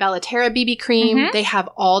could look at Bellaterra BB cream. They have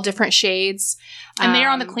all different shades. And they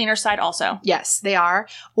are on the cleaner side also. Yes, they are.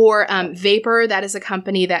 Or Vapor, that is a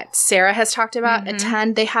company that Sarah has talked about a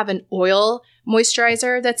ton. They have an oil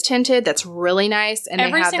moisturizer that's tinted that's really nice. And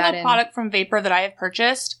every they have single that product from Vapor that I have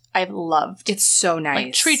purchased, I've loved. It's so nice.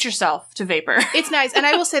 Like, treat yourself to Vapor. It's nice. And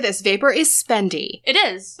I will say this, Vapor is spendy. It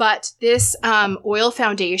is. But this oil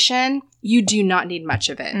foundation, you do not need much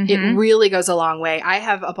of it. It really goes a long way. I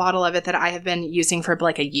have a bottle of it that I have been using for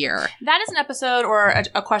like a year. That is an episode or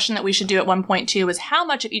a question that we should do at one point too, is how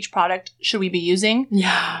much of each product should we be using?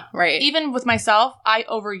 Yeah, right. Even with myself, I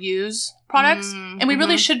overuse products. And we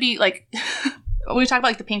really should be like... we talk about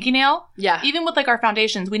like the pinky nail. Yeah. Even with like our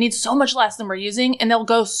foundations, we need so much less than we're using, and they'll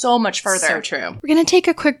go so much further. So true. We're going to take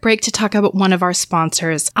a quick break to talk about one of our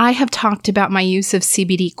sponsors. I have talked about my use of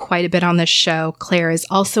CBD quite a bit on this show. Claire is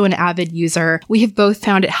also an avid user. We have both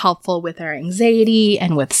found it helpful with our anxiety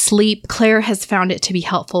and with sleep. Claire has found it to be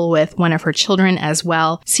helpful with one of her children as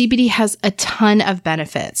well. CBD has a ton of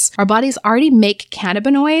benefits. Our bodies already make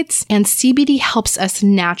cannabinoids, and CBD helps us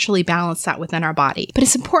naturally balance that within our body. But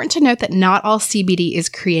it's important to note that not all CBD is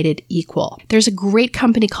created equal. There's a great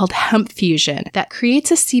company called Hemp Fusion that creates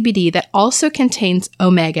a CBD that also contains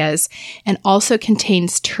omegas and also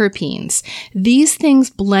contains terpenes. These things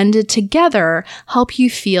blended together help you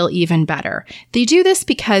feel even better. They do this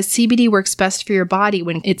because CBD works best for your body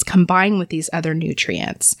when it's combined with these other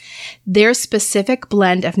nutrients. Their specific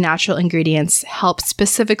blend of natural ingredients helps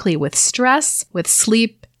specifically with stress, with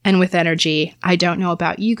sleep, and with energy. I don't know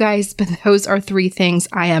about you guys, but those are 3 things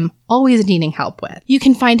I am always needing help with. You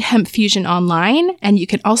can find Hemp Fusion online, and you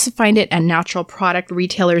can also find it at natural product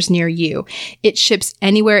retailers near you. It ships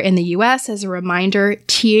anywhere in the US. As a reminder,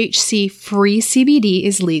 THC-free CBD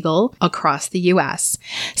is legal across the US.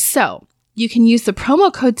 So, you can use the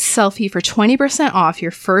promo code SELFIE for 20% off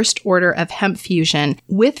your first order of Hemp Fusion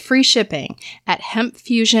with free shipping at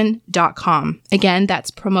hempfusion.com. Again, that's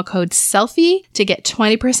promo code SELFIE to get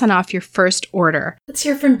 20% off your first order. Let's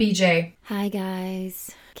hear from BJ. Hi,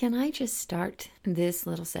 guys. Can I just start this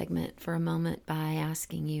little segment for a moment by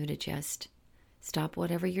asking you to just stop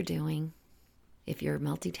whatever you're doing? If you're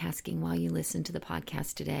multitasking while you listen to the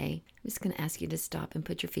podcast today, I'm just going to ask you to stop and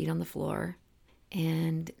put your feet on the floor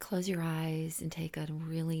and close your eyes and take a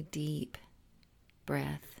really deep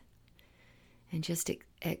breath and just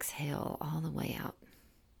exhale all the way out.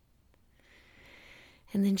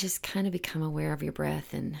 And then just kind of become aware of your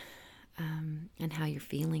breath and how you're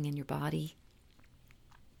feeling in your body.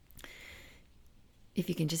 If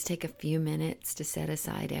you can just take a few minutes to set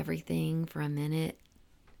aside everything for a minute.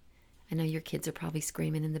 I know your kids are probably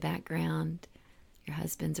screaming in the background. Your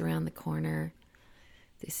husband's around the corner.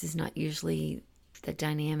 This is not usually the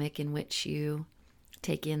dynamic in which you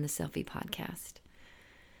take in the Selfie podcast.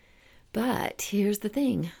 But here's the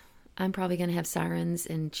thing. I'm probably going to have sirens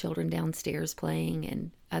and children downstairs playing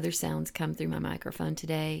and other sounds come through my microphone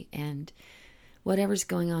today. And whatever's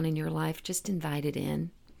going on in your life, just invite it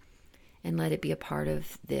in and let it be a part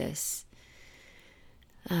of this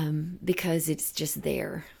because it's just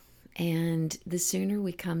there. And the sooner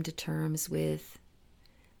we come to terms with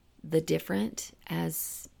the different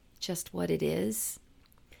as just what it is,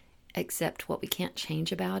 accept what we can't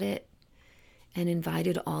change about it, and invite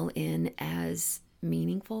it all in as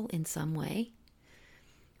meaningful in some way,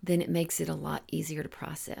 then it makes it a lot easier to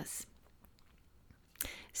process.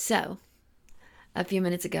 So, a few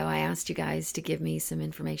minutes ago, I asked you guys to give me some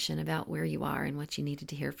information about where you are and what you needed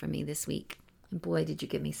to hear from me this week. And boy, did you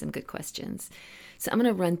give me some good questions. So I'm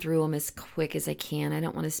going to run through them as quick as I can. I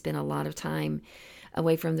don't want to spend a lot of time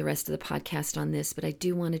away from the rest of the podcast on this, but I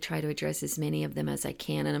do want to try to address as many of them as I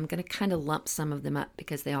can. And I'm going to kind of lump some of them up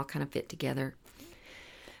because they all kind of fit together.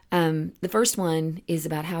 The first one is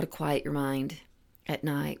about how to quiet your mind at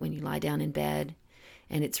night when you lie down in bed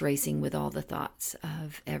and it's racing with all the thoughts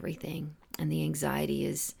of everything. And the anxiety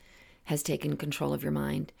has taken control of your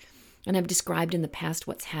mind. And I've described in the past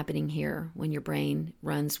what's happening here when your brain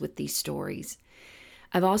runs with these stories.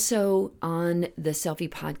 I've also, on the Selfie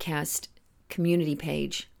Podcast community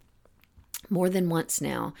page, more than once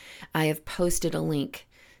now, I have posted a link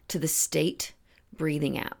to the State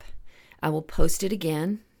Breathing app. I will post it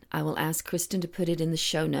again I will ask Kristen to put it in the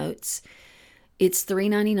show notes. It's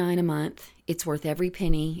 $3.99 a month. It's worth every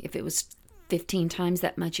penny. If it was 15 times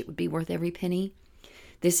that much, it would be worth every penny.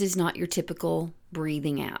 This is not your typical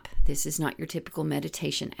breathing app. This is not your typical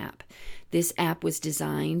meditation app. This app was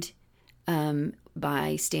designed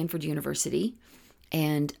by Stanford University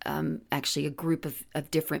and actually a group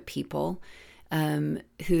of different people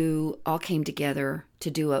who all came together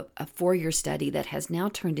to do a 4-year study that has now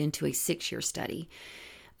turned into a 6-year study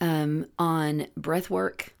on breath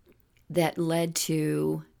work that led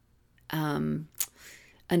to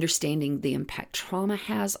understanding the impact trauma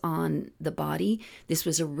has on the body. This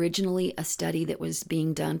was originally a study that was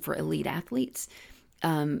being done for elite athletes.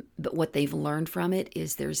 But what they've learned from it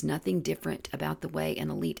is there's nothing different about the way an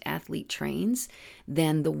elite athlete trains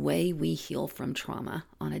than the way we heal from trauma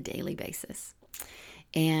on a daily basis.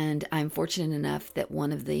 And I'm fortunate enough that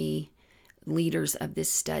one of the leaders of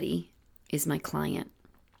this study is my client.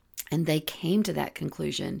 And they came to that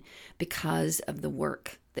conclusion because of the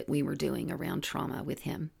work that we were doing around trauma with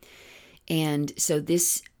him. And so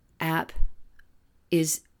this app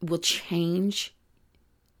will change,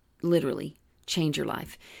 literally change your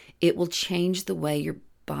life. It will change the way your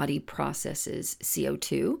body processes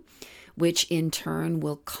CO2, which in turn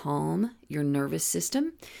will calm your nervous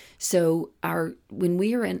system. So when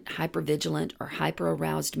we are in hypervigilant or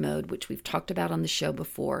hyperaroused mode, which we've talked about on the show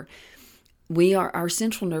before, our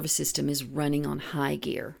central nervous system is running on high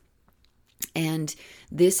gear. And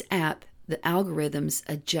this app, the algorithms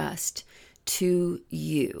adjust to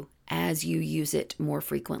you as you use it more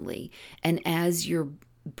frequently. And as your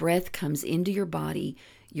breath comes into your body,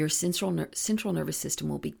 your central nervous system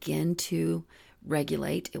will begin to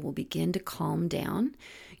regulate. It will begin to calm down.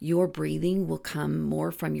 Your breathing will come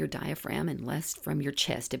more from your diaphragm and less from your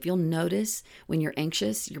chest. If you'll notice, when you're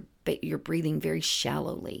anxious, you're breathing very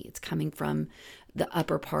shallowly. It's coming from the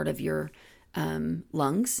upper part of your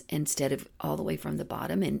lungs instead of all the way from the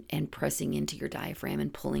bottom and pressing into your diaphragm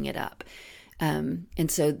and pulling it up. And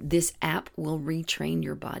so this app will retrain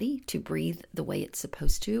your body to breathe the way it's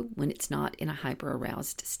supposed to when it's not in a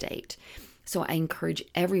hyper-aroused state. So I encourage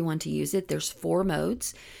everyone to use it. There's 4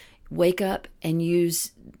 modes. Wake up and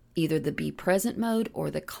use either the be present mode or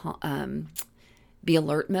the be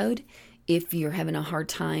alert mode. If you're having a hard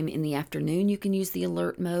time in the afternoon, you can use the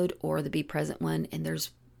alert mode or the be present one. And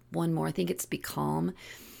there's one more, I think it's be calm,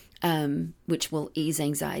 which will ease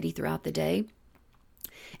anxiety throughout the day.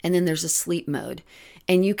 And then there's a sleep mode.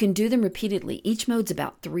 And you can do them repeatedly. Each mode's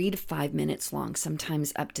about 3 to 5 minutes long,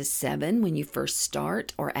 sometimes up to 7 when you first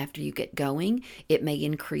start or after you get going. It may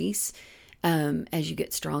increase as you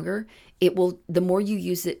get stronger. The more you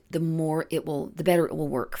use it, the better it will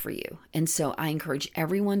work for you. And so I encourage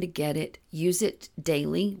everyone to get it, use it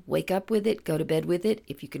daily, wake up with it, go to bed with it.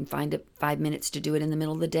 If you can find 5 minutes to do it in the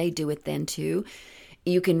middle of the day, do it then too.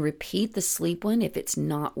 You can repeat the sleep one if it's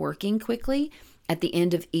not working quickly. At the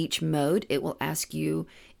end of each mode, it will ask you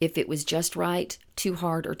if it was just right, too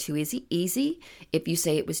hard, or too easy. If you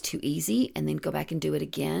say it was too easy and then go back and do it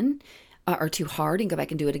again, or too hard and go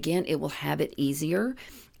back and do it again, it will have it easier,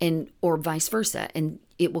 or vice versa. And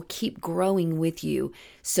it will keep growing with you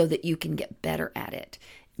so that you can get better at it.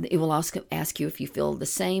 It will also ask you if you feel the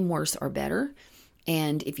same, worse, or better.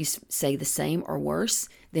 And if you say the same or worse,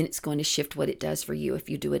 then it's going to shift what it does for you if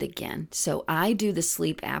you do it again. So I do the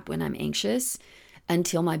sleep app when I'm anxious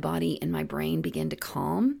until my body and my brain begin to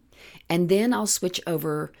calm. And then I'll switch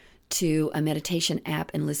over to a meditation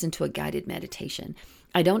app and listen to a guided meditation.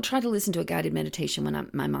 I don't try to listen to a guided meditation when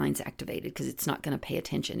my mind's activated because it's not going to pay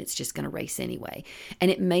attention. It's just going to race anyway.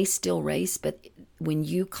 And it may still race, but when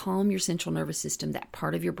you calm your central nervous system, that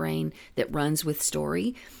part of your brain that runs with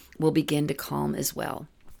story will begin to calm as well.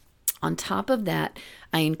 On top of that,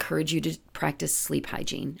 I encourage you to practice sleep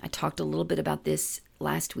hygiene. I talked a little bit about this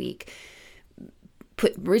last week.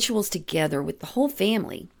 Put rituals together with the whole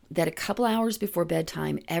family that a couple hours before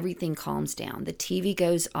bedtime, everything calms down. The TV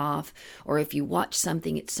goes off, or if you watch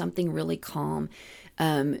something, it's something really calm.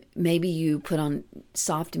 Maybe you put on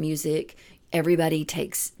soft music. Everybody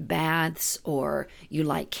takes baths, or you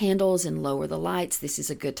light candles and lower the lights. This is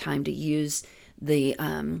a good time to use the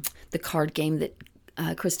card game that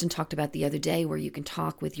Kristen talked about the other day, where you can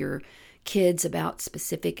talk with your kids about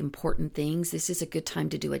specific important things. This is a good time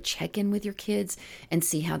to do a check-in with your kids and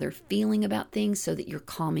see how they're feeling about things so that you're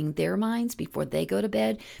calming their minds before they go to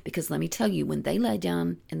bed. Because let me tell you, when they lie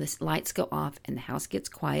down and the lights go off and the house gets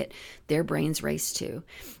quiet, their brains race too.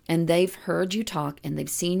 And they've heard you talk and they've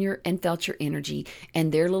seen and felt your energy,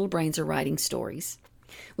 and their little brains are writing stories.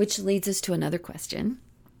 Which leads us to another question,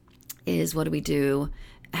 is what do we do?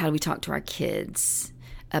 How do we talk to our kids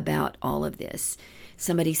about all of this?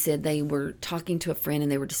 Somebody said they were talking to a friend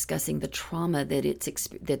and they were discussing the trauma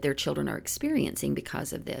that their children are experiencing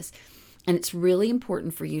because of this. And it's really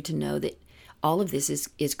important for you to know that all of this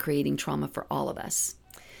is creating trauma for all of us.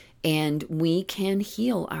 And we can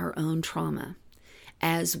heal our own trauma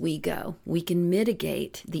as we go. We can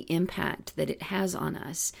mitigate the impact that it has on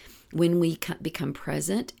us when we become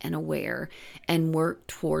present and aware and work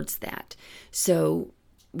towards that. So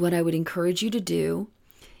what I would encourage you to do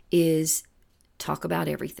is talk about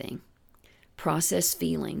everything. Process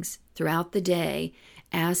feelings throughout the day.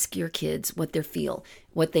 Ask your kids what they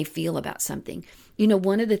feel about something.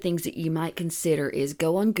 One of the things that you might consider is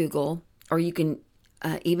go on Google, or you can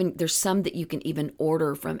there's some that you can even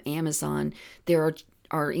order from Amazon. There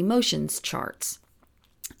are emotions charts.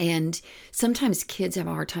 And sometimes kids have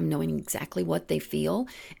a hard time knowing exactly what they feel.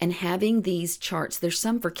 And having these charts, there's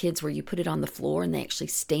some for kids where you put it on the floor and they actually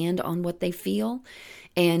stand on what they feel,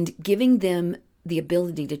 and giving them the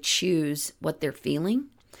ability to choose what they're feeling,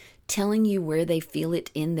 telling you where they feel it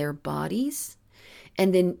in their bodies.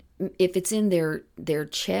 And then if it's in their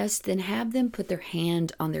chest, then have them put their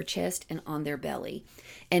hand on their chest and on their belly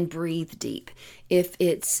and breathe deep. If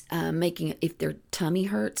it's if their tummy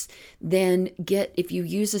hurts, then if you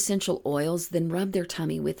use essential oils, then rub their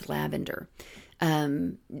tummy with lavender.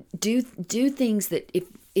 Do things that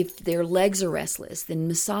if their legs are restless, then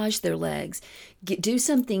massage their legs. Do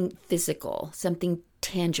something physical, something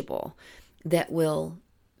tangible that will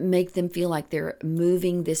make them feel like they're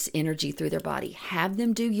moving this energy through their body. Have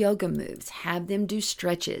them do yoga moves. Have them do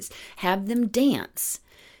stretches. Have them dance.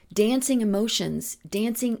 Dancing emotions,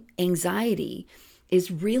 dancing anxiety is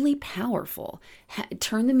really powerful.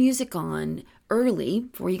 Turn the music on early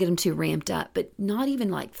before you get them too ramped up, but not even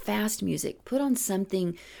like fast music. Put on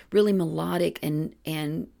something really melodic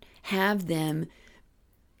and have them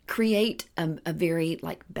create a very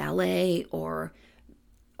like ballet or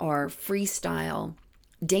freestyle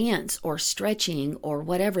dance or stretching or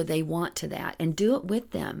whatever they want to that, and do it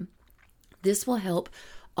with them. This will help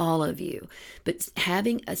all of you. But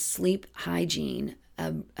having a sleep hygiene,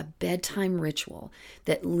 a bedtime ritual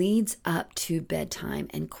that leads up to bedtime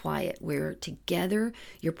and quiet, where together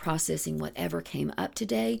you're processing whatever came up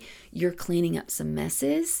today, you're cleaning up some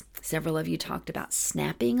messes. Several of you talked about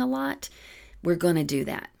snapping a lot. We're going to do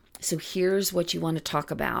that. So here's what you want to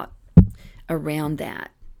talk about around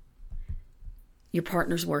that. Your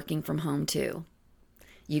partner's working from home too.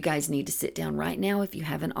 You guys need to sit down right now, if you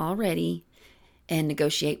haven't already, and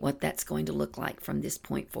negotiate what that's going to look like from this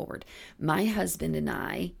point forward. My husband and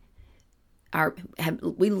I,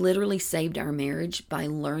 we literally saved our marriage by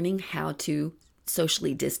learning how to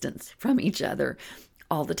socially distance from each other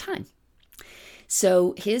all the time.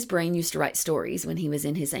 So his brain used to write stories when he was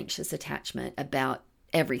in his anxious attachment about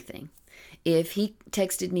everything. If he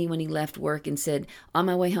texted me when he left work and said, "On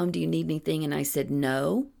my way home, do you need anything?" and I said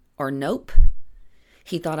no or nope,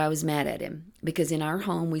 he thought I was mad at him, because in our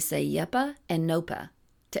home we say yeppa and nopa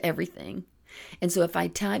to everything. And so if I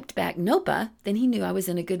typed back nopa, then he knew I was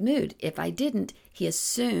in a good mood. If I didn't, he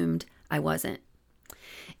assumed I wasn't.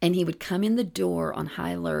 And he would come in the door on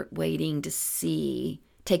high alert, waiting to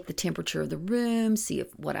take the temperature of the room, see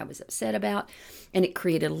what I was upset about. And it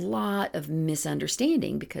created a lot of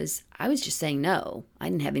misunderstanding because I was just saying no. I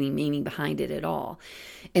didn't have any meaning behind it at all.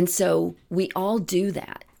 And so we all do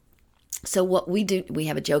that. So what we do, we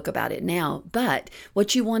have a joke about it now, but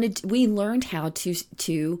we learned how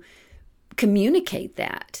to communicate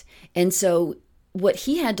that. And so what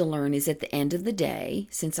he had to learn is at the end of the day,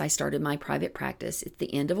 since I started my private practice, at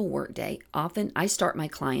the end of a work day, often I start my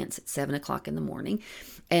clients at 7:00 in the morning,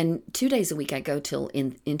 and 2 days a week I go till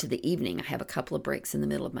into the evening. I have a couple of breaks in the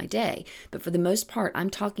middle of my day, but for the most part, I'm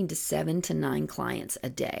talking to 7 to 9 clients a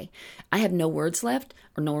day. I have no words left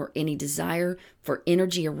nor any desire for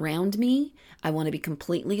energy around me. I want to be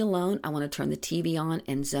completely alone. I want to turn the TV on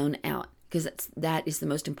and zone out, because that is the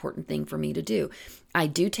most important thing for me to do. I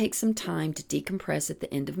do take some time to decompress at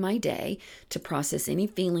the end of my day, to process any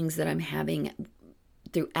feelings that I'm having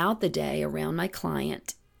throughout the day around my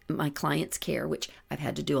client's care, which I've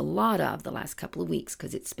had to do a lot of the last couple of weeks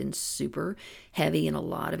because it's been super heavy and a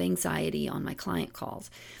lot of anxiety on my client calls.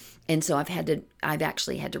 And so I've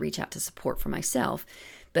actually had to reach out to support for myself,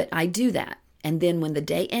 but I do that. And then when the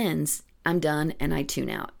day ends, I'm done and I tune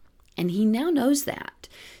out. And he now knows that.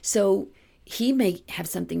 So he may have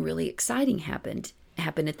something really exciting happen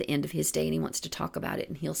at the end of his day, and he wants to talk about it.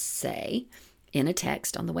 And he'll say in a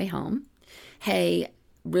text on the way home, "Hey,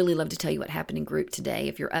 really love to tell you what happened in group today,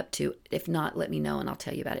 if you're up to it. If not, let me know and I'll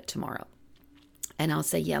tell you about it tomorrow." And I'll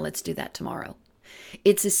say, "Yeah, let's do that tomorrow."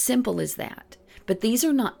 It's as simple as that. But these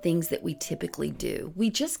are not things that we typically do. We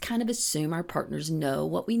just kind of assume our partners know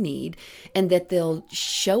what we need and that they'll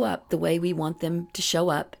show up the way we want them to show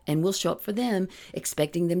up, and we'll show up for them,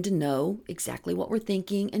 expecting them to know exactly what we're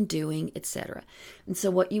thinking and doing, etc. And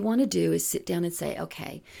so what you want to do is sit down and say,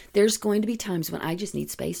 okay, there's going to be times when I just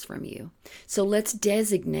need space from you. So let's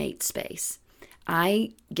designate space.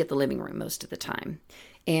 I get the living room most of the time.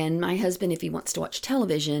 And my husband, if he wants to watch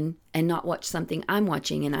television and not watch something I'm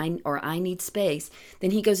watching and I need space,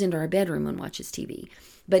 then he goes into our bedroom and watches TV.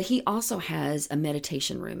 But he also has a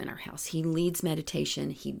meditation room in our house. He leads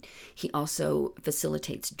meditation. He also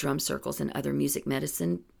facilitates drum circles and other music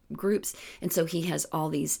medicine groups. And so he has all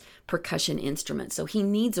these percussion instruments. So he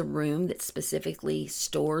needs a room that specifically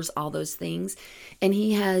stores all those things. And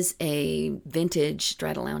he has a vintage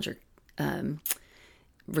Stratolounger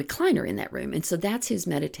recliner in that room. And so that's his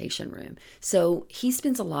meditation room. So he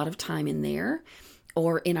spends a lot of time in there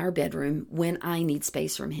or in our bedroom when I need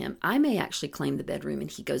space from him. I may actually claim the bedroom and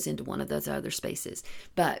he goes into one of those other spaces.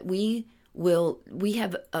 But we know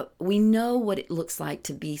what it looks like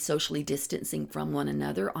to be socially distancing from one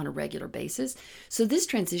another on a regular basis. So this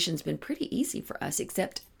transition's been pretty easy for us,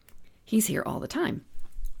 except he's here all the time.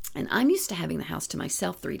 And I'm used to having the house to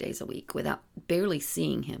myself 3 days a week without barely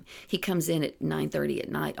seeing him. He comes in at 9:30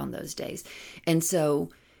 at night on those days. And so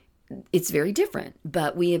it's very different.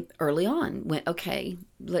 But we early on went, okay,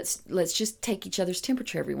 let's just take each other's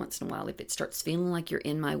temperature every once in a while. If it starts feeling like you're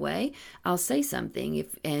in my way, I'll say something.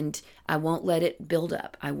 And I won't let it build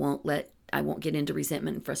up. I won't get into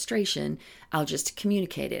resentment and frustration. I'll just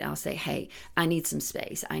communicate it. I'll say, hey, I need some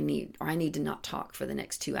space. I need to not talk for the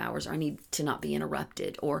next 2 hours, or I need to not be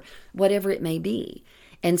interrupted, or whatever it may be.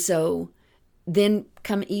 And so then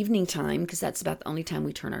come evening time, because that's about the only time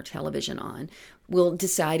we turn our television on, we'll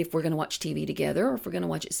decide if we're going to watch TV together or if we're going to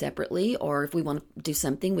watch it separately, or if we want to do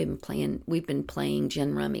something. We've been playing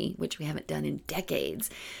Gin Rummy, which we haven't done in decades.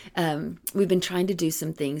 We've been trying to do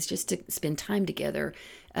some things just to spend time together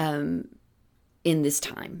in this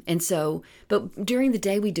time. And so, but during the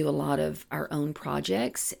day, we do a lot of our own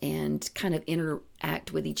projects and kind of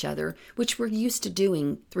interact with each other, which we're used to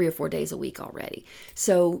doing 3 or 4 days a week already.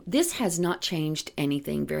 So this has not changed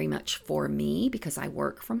anything very much for me because I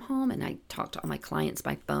work from home and I talk to all my clients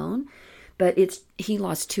by phone. But he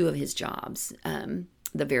lost 2 of his jobs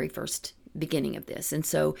the very first beginning of this. And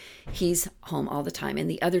so he's home all the time. And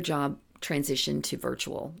the other job transitioned to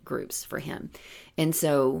virtual groups for him. And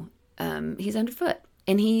so he's underfoot,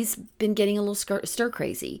 and he's been getting a little stir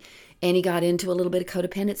crazy, and he got into a little bit of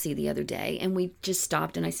codependency the other day, and we just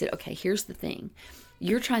stopped and I said, okay, here's the thing.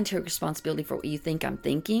 You're trying to take responsibility for what you think I'm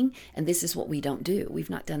thinking, and this is what we don't do. We've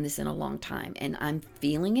not done this in a long time, and I'm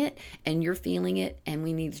feeling it, and you're feeling it, and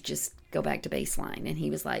we need to just go back to baseline. And he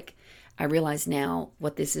was like, I realize now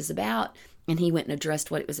what this is about. And he went and addressed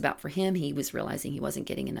what it was about for him. He was realizing he wasn't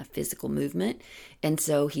getting enough physical movement. And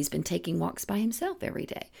so he's been taking walks by himself every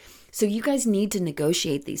day. So you guys need to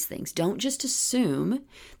negotiate these things. Don't just assume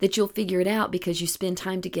that you'll figure it out because you spend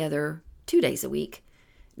time together 2 days a week.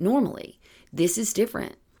 Normally, this is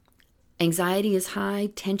different. Anxiety is high,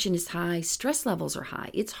 tension is high, stress levels are high.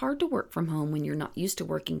 It's hard to work from home when you're not used to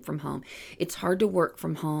working from home. It's hard to work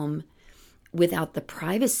from home without the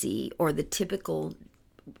privacy or the typical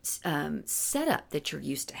setup that you're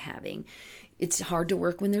used to having. It's hard to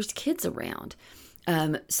work when there's kids around.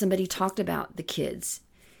 Somebody talked about the kids.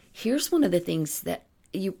 Here's one of the things that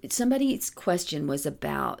somebody's question was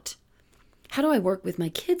about, how do I work with my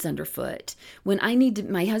kids underfoot when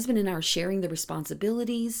my husband and I are sharing the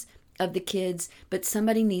responsibilities of the kids, but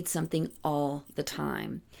somebody needs something all the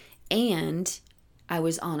time. And I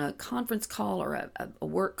was on a conference call or a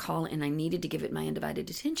work call, and I needed to give it my undivided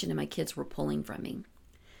attention, and my kids were pulling from me.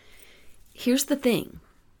 Here's the thing.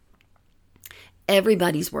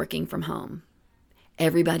 Everybody's working from home.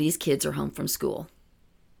 Everybody's kids are home from school.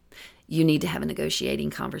 You need to have a negotiating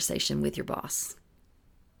conversation with your boss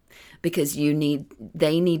because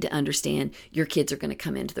they need to understand your kids are going to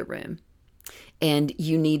come into the room, and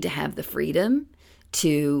you need to have the freedom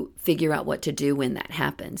to figure out what to do when that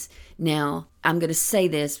happens. Now, I'm going to say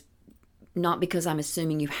this not because I'm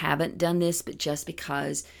assuming you haven't done this, but just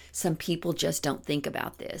because some people just don't think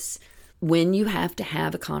about this. When you have to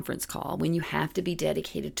have a conference call, when you have to be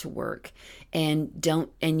dedicated to work and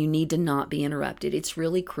you need to not be interrupted, it's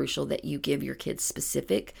really crucial that you give your kids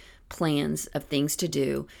specific plans of things to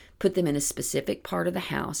do, put them in a specific part of the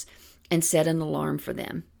house, and set an alarm for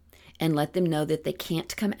them. and let them know that they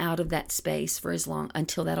can't come out of that space for as long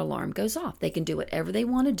until that alarm goes off. They can do whatever they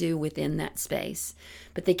want to do within that space,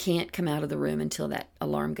 but they can't come out of the room until that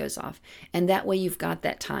alarm goes off. And that way you've got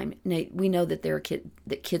that time. Now, we know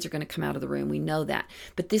that kids are going to come out of the room. We know that.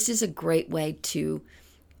 But this is a great way to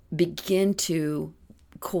begin to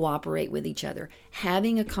cooperate with each other,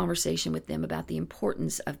 having a conversation with them about the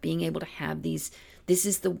importance of being able to have these. This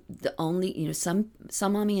is the only, some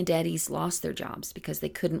mommy and daddies lost their jobs because they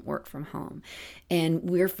couldn't work from home. And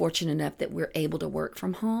we're fortunate enough that we're able to work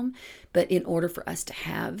from home. But in order for us to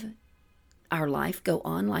have our life go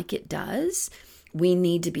on like it does, we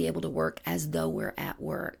need to be able to work as though we're at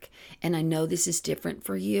work. And I know this is different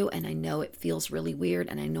for you, and I know it feels really weird,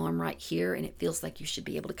 and I know I'm right here, and it feels like you should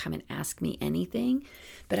be able to come and ask me anything.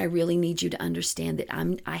 But I really need you to understand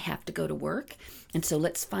that I have to go to work. And so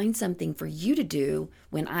let's find something for you to do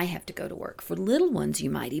when I have to go to work. For little ones, you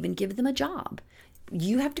might even give them a job.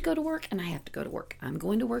 You have to go to work and I have to go to work. I'm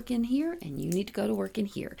going to work in here and you need to go to work in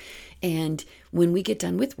here. And when we get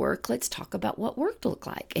done with work, let's talk about what work to look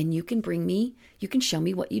like. And you can show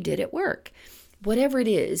me what you did at work. Whatever it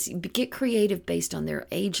is, get creative based on their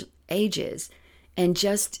ages and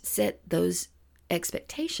just set those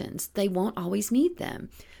expectations. They won't always meet them,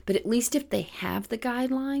 but at least if they have the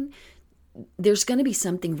guideline, there's going to be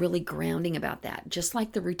something really grounding about that, just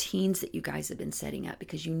like the routines that you guys have been setting up,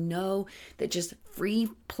 because you know that just free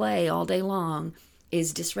play all day long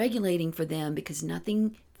is dysregulating for them because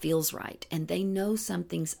nothing feels right and they know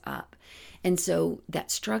something's up. And so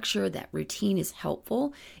that structure, that routine is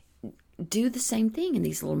helpful. Do the same thing in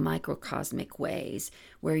these little microcosmic ways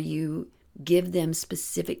where you give them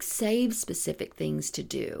save specific things to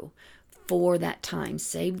do for that time.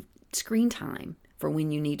 Save screen time for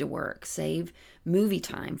when you need to work. Save movie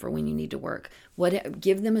time for when you need to work.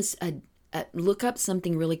 Give them look up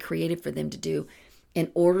something really creative for them to do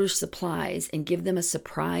and order supplies and give them a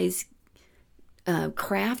surprise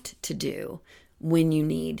craft to do when you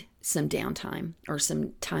need some downtime or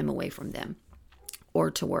some time away from them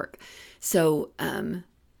or to work. So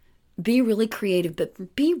be really creative,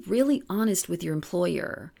 but be really honest with your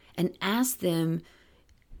employer and ask them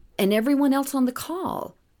and everyone else on the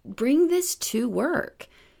call, bring this to work.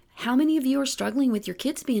 How many of you are struggling with your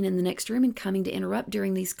kids being in the next room and coming to interrupt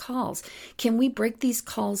during these calls? Can we break these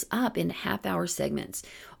calls up into half-hour segments?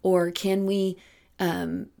 Or can we,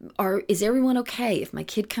 is everyone okay if my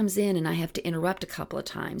kid comes in and I have to interrupt a couple of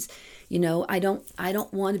times? I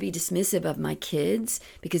don't want to be dismissive of my kids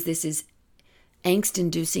because this is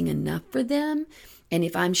angst-inducing enough for them. And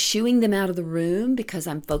if I'm shooing them out of the room because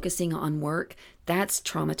I'm focusing on work, that's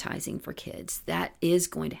traumatizing for kids. That is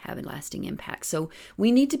going to have a lasting impact. So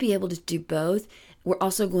we need to be able to do both. We're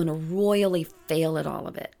also going to royally fail at all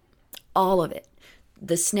of it. All of it.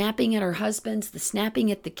 The snapping at our husbands, the snapping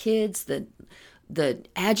at the kids, the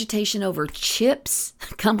agitation over chips.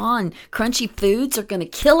 Come on, crunchy foods are going to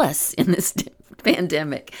kill us in this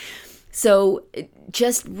pandemic. So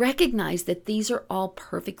just recognize that these are all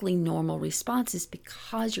perfectly normal responses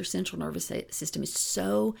because your central nervous system is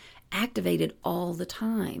so activated all the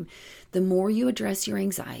time. The more you address your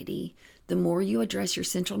anxiety, the more you address your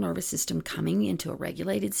central nervous system coming into a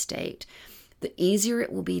regulated state, the easier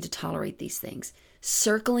it will be to tolerate these things.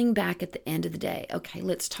 Circling back at the end of the day, okay,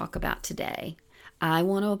 let's talk about today. I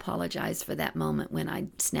want to apologize for that moment when I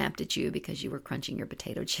snapped at you because you were crunching your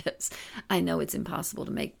potato chips. I know it's impossible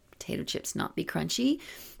to make potato chips not be crunchy,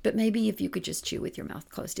 but maybe if you could just chew with your mouth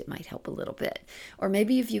closed, it might help a little bit. Or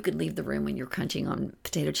maybe if you could leave the room when you're crunching on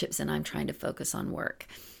potato chips and I'm trying to focus on work.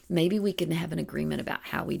 Maybe we can have an agreement about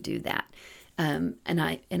how we do that.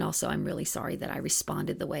 And also I'm really sorry that I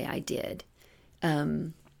responded the way I did.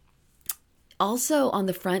 Also on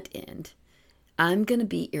the front end, I'm going to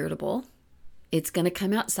be irritable. It's going to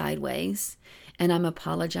come out sideways. And I'm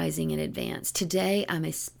apologizing in advance. Today,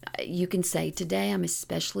 you can say, today I'm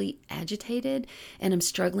especially agitated and I'm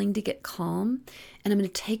struggling to get calm. And I'm going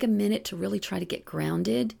to take a minute to really try to get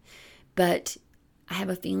grounded. But I have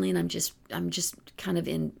a feeling I'm just kind of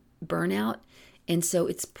in burnout. And so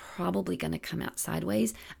it's probably going to come out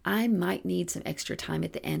sideways. I might need some extra time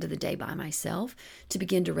at the end of the day by myself to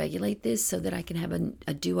begin to regulate this so that I can have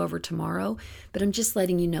a do-over tomorrow. But I'm just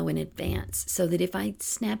letting you know in advance so that if I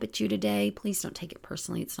snap at you today, please don't take it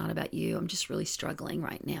personally. It's not about you. I'm just really struggling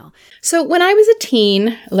right now. So when I was a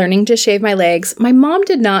teen learning to shave my legs, my mom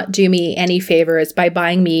did not do me any favors by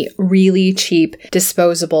buying me really cheap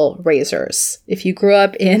disposable razors. If you grew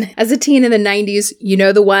up as a teen in the 90s, you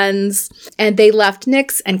know the ones, and they left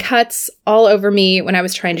nicks and cuts all over me when I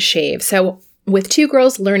was trying to shave. So With 2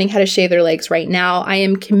 girls learning how to shave their legs right now, I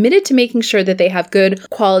am committed to making sure that they have good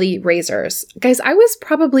quality razors. Guys, I was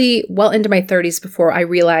probably well into my 30s before I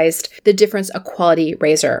realized the difference a quality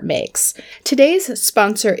razor makes. Today's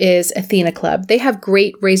sponsor is Athena Club. They have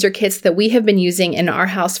great razor kits that we have been using in our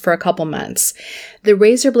house for a couple months. The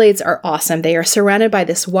razor blades are awesome. They are surrounded by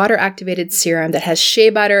this water-activated serum that has shea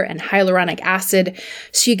butter and hyaluronic acid,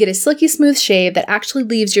 so you get a silky smooth shave that actually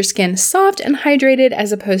leaves your skin soft and hydrated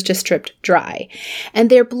as opposed to stripped dry.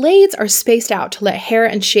 And their blades are spaced out to let hair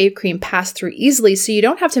and shave cream pass through easily, so you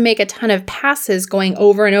don't have to make a ton of passes going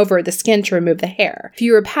over and over the skin to remove the hair.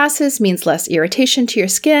 Fewer passes means less irritation to your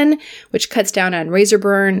skin, which cuts down on razor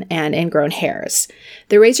burn and ingrown hairs.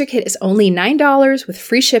 The razor kit is only $9 with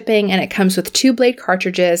free shipping, and it comes with 2 blade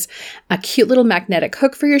cartridges, a cute little magnetic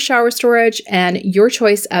hook for your shower storage, and your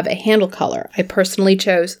choice of a handle color. I personally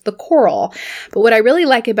chose the coral, but what I really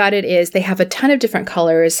like about it is they have a ton of different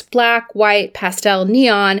colors: black, white, pastel,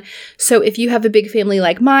 neon. So if you have a big family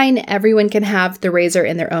like mine, everyone can have the razor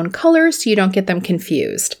in their own color so you don't get them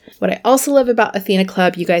confused. What I also love about Athena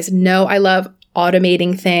Club, you guys know I love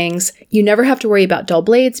automating things. You never have to worry about dull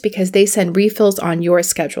blades because they send refills on your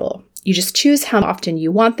schedule. You just choose how often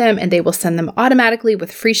you want them and they will send them automatically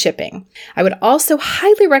with free shipping. I would also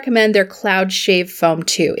highly recommend their Cloud Shave Foam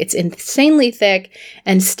too. It's insanely thick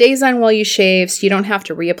and stays on while you shave, so you don't have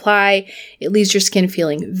to reapply. It leaves your skin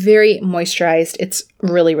feeling very moisturized. It's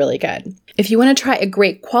really, really good. If you want to try a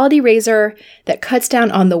great quality razor that cuts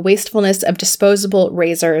down on the wastefulness of disposable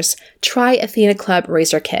razors, try Athena Club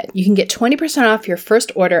Razor Kit. You can get 20% off your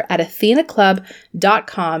first order at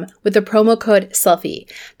athenaclub.com with the promo code SELFIE.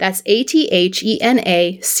 That's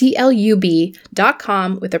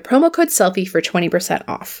ATHENACLUB.com with the promo code SELFIE for 20%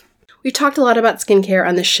 off. We've talked a lot about skincare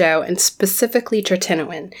on the show, and specifically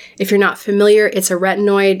tretinoin. If you're not familiar, it's a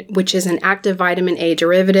retinoid, which is an active vitamin A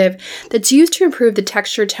derivative that's used to improve the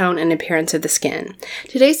texture, tone, and appearance of the skin.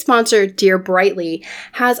 Today's sponsor, Dear Brightly,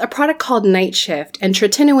 has a product called Night Shift, and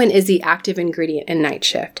tretinoin is the active ingredient in Night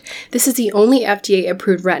Shift. This is the only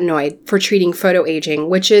FDA-approved retinoid for treating photoaging,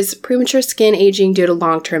 which is premature skin aging due to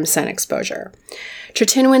long-term sun exposure.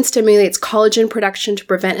 Tretinoin stimulates collagen production to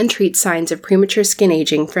prevent and treat signs of premature skin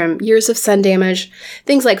aging from years of sun damage,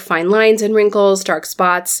 things like fine lines and wrinkles, dark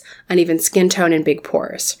spots, uneven skin tone, and big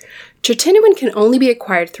pores. Tretinoin can only be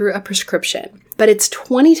acquired through a prescription, but it's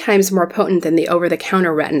 20 times more potent than the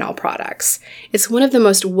over-the-counter retinol products. It's one of the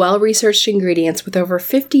most well-researched ingredients with over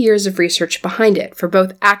 50 years of research behind it for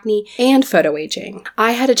both acne and photoaging.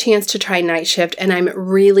 I had a chance to try Night Shift and I'm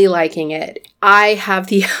really liking it. I have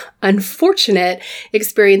the unfortunate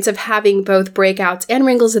experience of having both breakouts and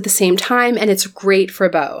wrinkles at the same time, and it's great for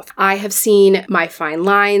both. I have seen my fine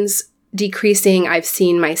lines decreasing, I've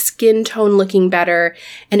seen my skin tone looking better,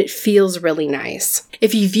 and it feels really nice.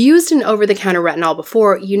 If you've used an over-the-counter retinol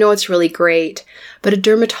before, you know it's really great, but a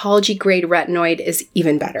dermatology-grade retinoid is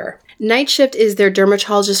even better. Night Shift is their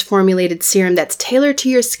dermatologist-formulated serum that's tailored to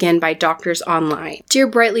your skin by doctors online. Dear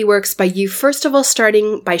Brightly works by you first of all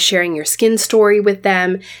starting by sharing your skin story with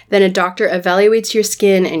them, then a doctor evaluates your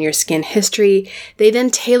skin and your skin history. They then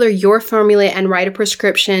tailor your formula and write a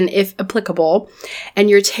prescription if applicable, and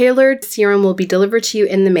your tailored serum will be delivered to you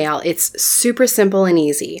in the mail. It's super simple and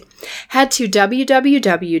easy. Head to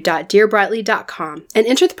www.dearbrightly.com and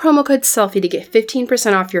enter the promo code SELFIE to get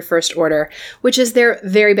 15% off your first order, which is their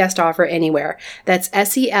very best offer anywhere. That's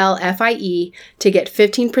SELFIE to get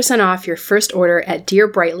 15% off your first order at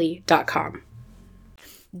dearbrightly.com.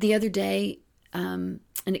 The other day, we had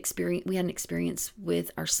an experience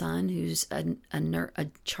with our son, who's a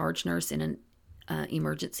charge nurse in an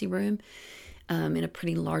emergency room in a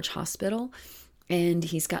pretty large hospital. And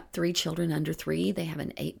he's got 3 children under 3. They have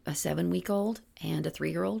a 7-week-old and a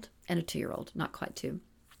 3-year-old and a 2-year-old, not quite 2.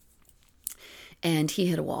 And he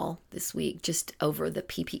hit a wall this week just over the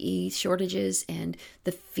PPE shortages and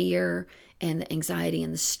the fear and the anxiety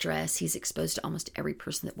and the stress. He's exposed to almost every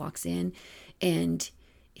person that walks in. And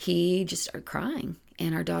he just started crying.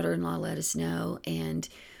 And our daughter-in-law let us know. And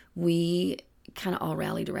we kind of all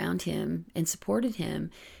rallied around him and supported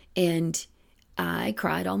him. And I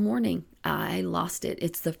cried all morning. I lost it.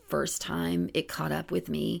 It's the first time it caught up with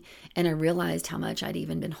me, and I realized how much I'd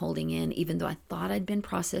even been holding in. Even though I thought I'd been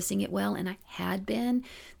processing it well, and I had been,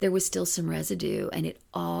 there was still some residue, and it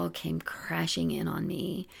all came crashing in on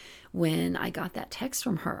me when I got that text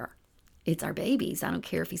from her. It's our babies. I don't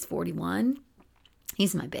care if he's 41.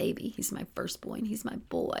 He's my baby. He's my firstborn. He's my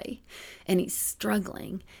boy, and he's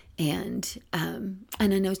struggling. And I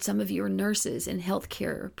know some of you are nurses and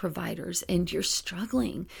healthcare providers, and you're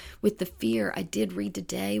struggling with the fear. I did read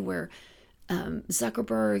today where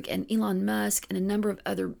Zuckerberg and Elon Musk and a number of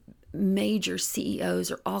other major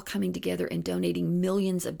CEOs are all coming together and donating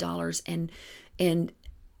millions of dollars and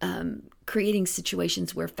creating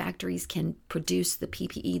situations where factories can produce the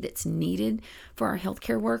PPE that's needed for our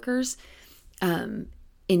healthcare workers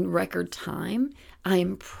in record time. I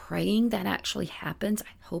am praying that actually happens.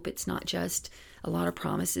 I hope it's not just a lot of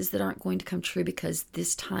promises that aren't going to come true, because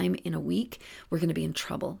this time in a week, we're going to be in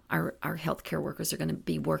trouble. Our healthcare workers are going to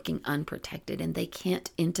be working unprotected, and they can't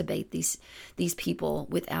intubate these people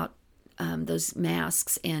without those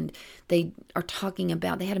masks. And they are talking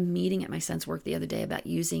about, they had a meeting at my son's work the other day about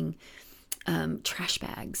using trash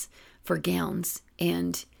bags for gowns,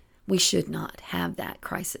 and we should not have that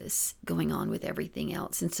crisis going on with everything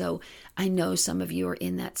else. And so I know some of you are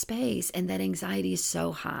in that space, and that anxiety is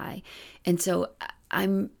so high. And so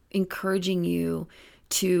I'm encouraging you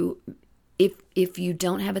to, if you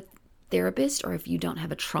don't have a therapist, or if you don't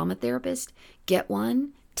have a trauma therapist, get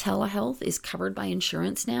one. Telehealth is covered by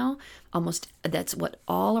insurance now. That's what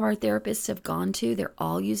all of our therapists have gone to. They're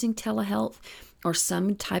all using telehealth or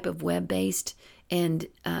some type of web-based and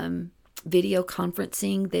video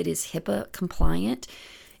conferencing that is HIPAA compliant.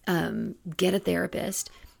 Get a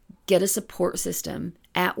therapist, get a support system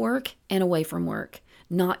at work and away from work,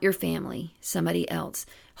 not your family, somebody else.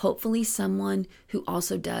 Hopefully someone who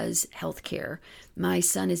also does healthcare. My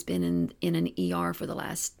son has been in an ER for the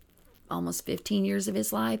last almost 15 years of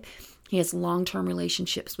his life. He has long-term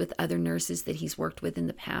relationships with other nurses that he's worked with in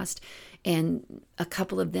the past, and a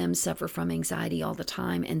couple of them suffer from anxiety all the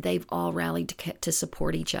time, and they've all rallied to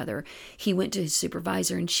support each other. He went to his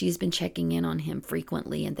supervisor, and she's been checking in on him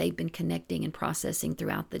frequently, and they've been connecting and processing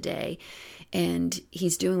throughout the day, and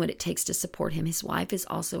he's doing what it takes to support him. His wife is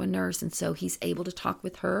also a nurse, and so he's able to talk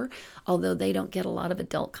with her, although they don't get a lot of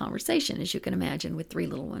adult conversation, as you can imagine, with 3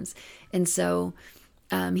 little ones. And so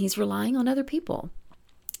he's relying on other people.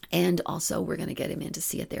 And also, we're going to get him in to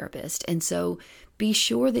see a therapist. And so be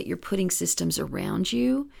sure that you're putting systems around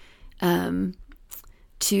you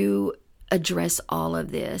to address all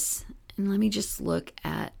of this. And let me just look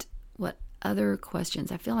at what other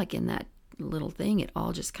questions. I feel like in that little thing, it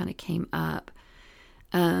all just kind of came up.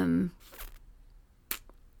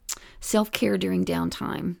 Self-care during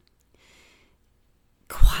downtime.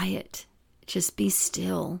 Quiet. Just be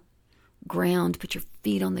still. Ground, put your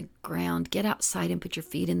feet on the ground, get outside and put your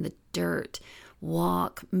feet in the dirt,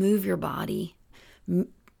 walk, move your body,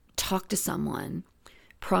 talk to someone,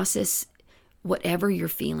 process whatever you're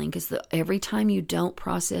feeling, because every time you don't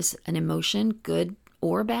process an emotion, good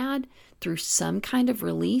or bad, through some kind of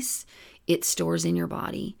release, it stores in your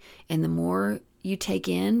body. And the more you take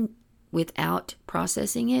in without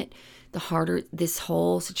processing it, the harder this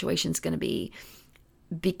whole situation is going to be.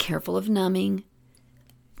 Be careful of numbing.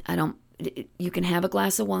 You can have a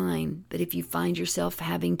glass of wine, but if you find yourself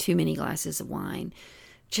having too many glasses of wine,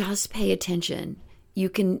 just pay attention. You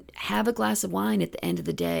can have a glass of wine at the end of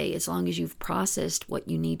the day, as long as you've processed what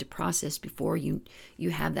you need to process before you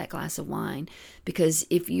have that glass of wine. Because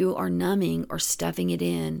if you are numbing or stuffing it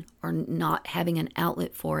in or not having an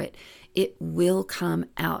outlet for it, it will come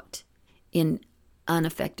out in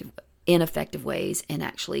ineffective ways, and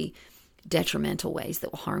actually detrimental ways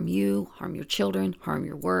that will harm you, harm your children, harm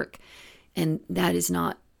your work. And that is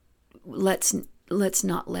not, let's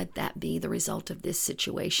not let that be the result of this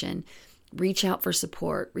situation. Reach out for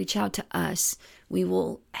support. Reach out to us. We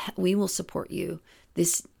will support you.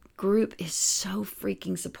 This group is so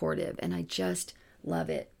freaking supportive, and I just love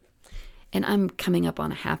it. And I'm coming up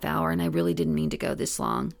on a half hour, and I really didn't mean to go this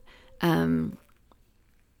long. The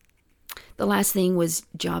last thing was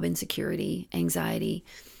job insecurity, anxiety.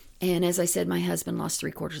 And as I said, my husband lost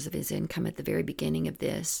 3/4 of his income at the very beginning of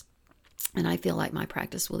this. And I feel like my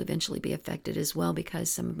practice will eventually be affected as well,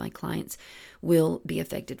 because some of my clients will be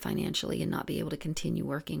affected financially and not be able to continue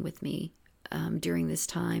working with me during this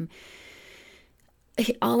time.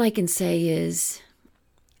 All I can say is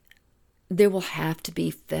there will have to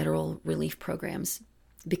be federal relief programs,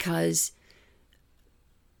 because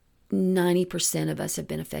 90% of us have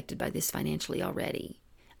been affected by this financially already.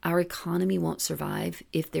 Our economy won't survive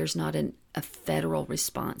if there's not a federal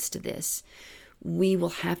response to this. We will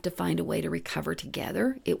have to find a way to recover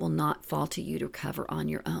together. It will not fall to you to recover on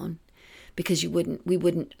your own, because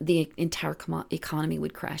the entire economy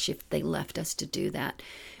would crash if they left us to do that.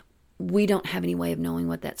 We don't have any way of knowing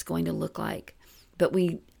what that's going to look like, but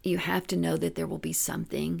you have to know that there will be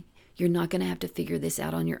something. You're not going to have to figure this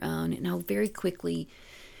out on your own. And I'll very quickly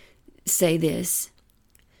say this.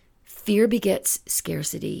 Fear begets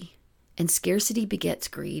scarcity, and scarcity begets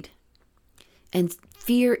greed. And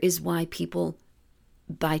fear is why people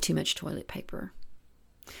buy too much toilet paper.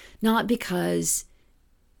 Not because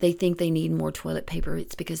they think they need more toilet paper,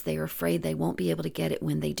 it's because they are afraid they won't be able to get it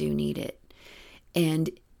when they do need it. And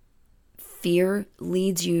fear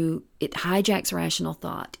leads you, it hijacks rational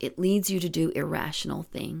thought. It leads you to do irrational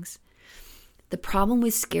things. The problem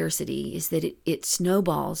with scarcity is that it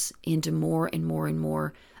snowballs into more and more and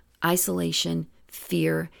more isolation,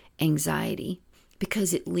 fear, anxiety,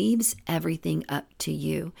 because it leaves everything up to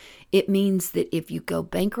you. It means that if you go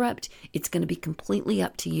bankrupt, it's going to be completely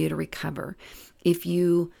up to you to recover. If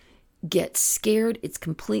you get scared, it's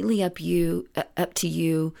completely up to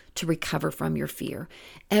you to recover from your fear.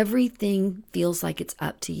 Everything feels like it's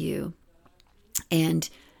up to you. And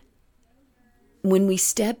when we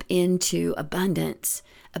step into abundance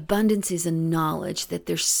is a knowledge that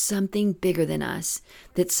there's something bigger than us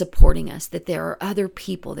that's supporting us, that there are other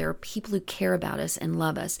people, there are people who care about us and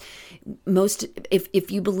love us. If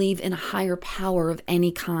you believe in a higher power of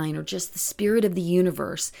any kind, or just the spirit of the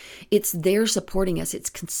universe, it's there supporting us. It's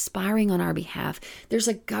conspiring on our behalf. There's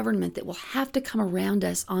a government that will have to come around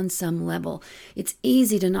us on some level. It's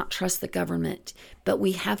easy to not trust the government, but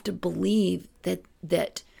we have to believe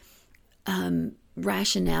that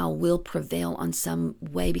rationale will prevail on some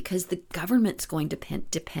way, because the government's going to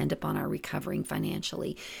depend upon our recovering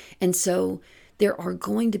financially. And so there are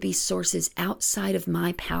going to be sources outside of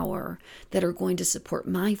my power that are going to support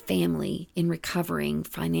my family in recovering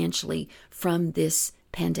financially from this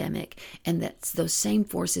pandemic. And those same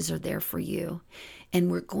forces are there for you.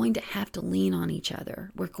 And we're going to have to lean on each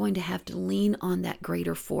other. We're going to have to lean on that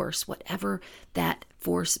greater force, whatever that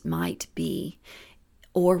force might be,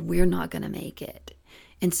 or we're not going to make it.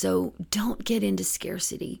 And so don't get into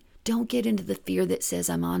scarcity. Don't get into the fear that says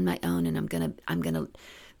I'm on my own and I'm going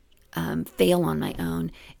to fail on my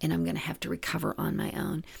own and I'm going to have to recover on my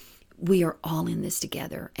own. We are all in this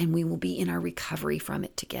together, and we will be in our recovery from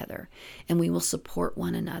it together, and we will support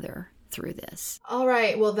one another through this. All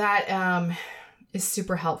right. Well, that is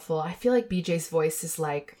super helpful. I feel like BJ's voice is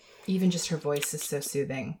like, even just her voice is so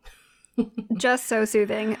soothing. Just so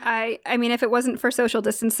soothing. I mean, if it wasn't for social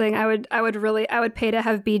distancing, I would pay to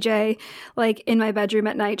have BJ like in my bedroom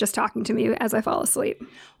at night, just talking to me as I fall asleep.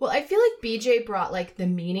 Well, I feel like BJ brought like the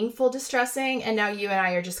meaningful distressing, and now you and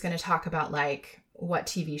I are just going to talk about like what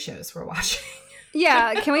TV shows we're watching.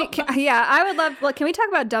 Yeah, I would love. Like, can we talk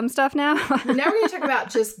about dumb stuff now? Now we're going to talk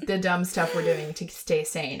about just the dumb stuff we're doing to stay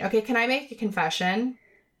sane. Okay, can I make a confession?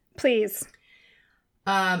 Please.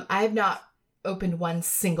 I have not opened one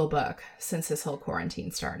single book since this whole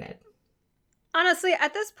quarantine started. Honestly,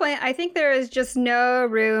 at this point, I think there is just no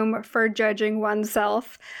room for judging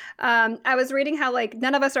oneself. I was reading how like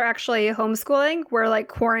none of us are actually homeschooling. We're like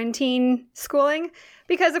quarantine schooling.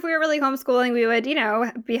 Because if we were really homeschooling, we would,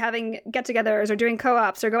 be having get-togethers or doing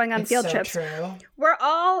co-ops or going on field trips. True. We're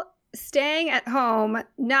all staying at home,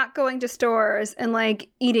 not going to stores, and like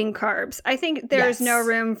eating carbs. I think there's no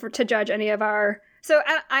room to judge any of our. So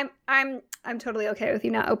I'm totally okay with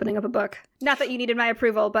you not opening up a book. Not that you needed my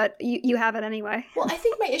approval, but you have it anyway. Well, I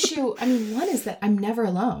think my issue, one is that I'm never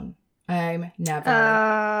alone. I'm never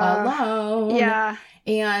alone. Yeah.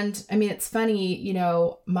 And it's funny,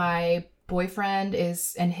 my boyfriend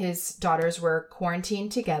and his daughters were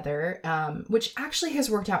quarantined together, which actually has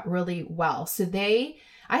worked out really well. So I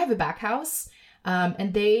have a back house,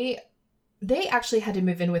 and they actually had to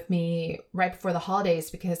move in with me right before the holidays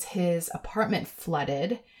because his apartment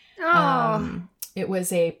flooded. Oh. It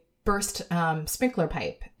was a burst sprinkler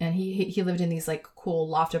pipe, and he lived in these like cool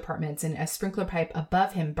loft apartments, and a sprinkler pipe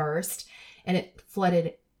above him burst and it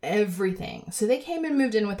flooded everything. So they came and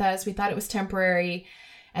moved in with us. We thought it was temporary.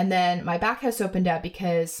 And then my back house opened up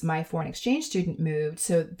because my foreign exchange student moved.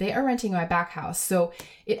 So they are renting my back house. So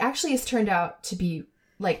it actually has turned out to be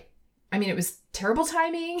like, it was terrible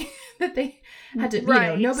timing that they had to,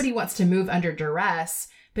 nobody wants to move under duress,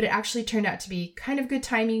 but it actually turned out to be kind of good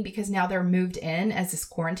timing because now they're moved in as this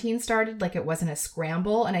quarantine started. Like it wasn't a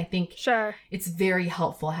scramble. And I think it's very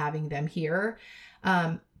helpful having them here.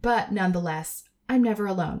 But nonetheless, I'm never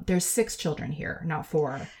alone. There's 6 children here, not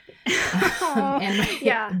 4. And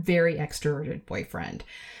my very extroverted boyfriend.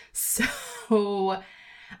 So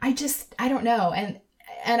I don't know. And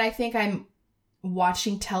I think I'm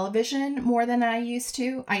watching television more than I used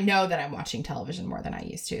to. I know that I'm watching television more than I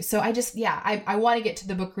used to. So I want to get to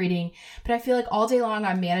the book reading, but I feel like all day long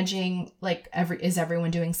I'm managing like is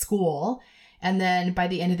everyone doing school? And then by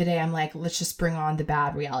the end of the day, I'm like, let's just bring on the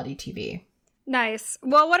bad reality TV. Nice.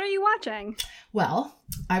 Well, what are you watching? Well,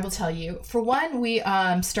 I will tell you. For one, we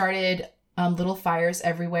started Little Fires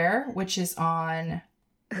Everywhere, which is on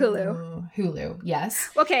Hulu. Hulu, yes.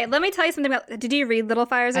 Okay, let me tell you something about. Did you read Little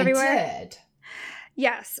Fires Everywhere? I did.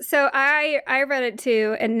 Yes. So I read it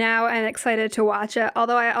too, and now I'm excited to watch it,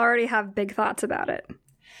 although I already have big thoughts about it.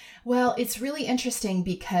 Well, it's really interesting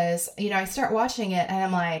because, I start watching it and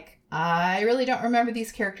I'm like, I really don't remember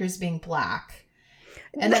these characters being Black.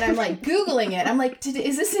 And then I'm like Googling it. I'm like,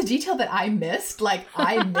 is this a detail that I missed? Like,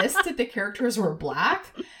 I missed that the characters were Black.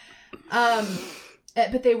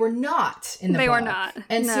 But they were not in the book. They were not.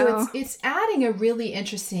 And no. so it's adding a really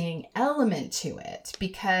interesting element to it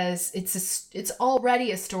because it's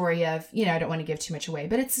already a story of, I don't want to give too much away,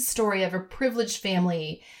 but it's a story of a privileged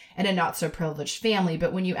family and a not so privileged family.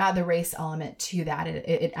 But when you add the race element to that,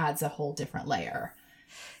 it adds a whole different layer.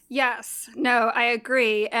 Yes. No, I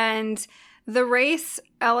agree. And the race,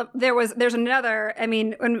 there's another,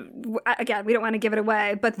 again, we don't want to give it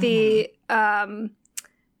away, but the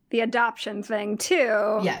adoption thing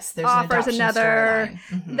too. Yes, there's offers an another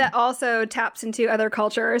mm-hmm. that also taps into other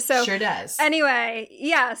cultures. So sure does. Anyway,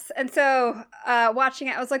 yes. And so watching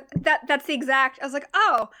it, I was like, that's the exact, I was like,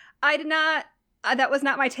 oh, I did not, that was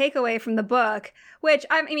not my takeaway from the book, which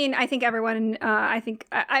I think everyone,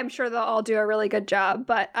 I'm sure they'll all do a really good job,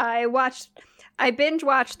 but I binge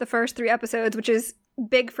watched the first 3 episodes, which is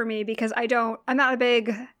big for me because I'm not a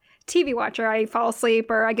big TV watcher. I fall asleep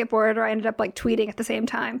or I get bored or I ended up tweeting at the same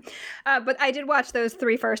time. But I did watch those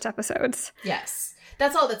 3 first episodes. Yes.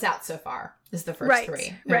 That's all that's out so far is the first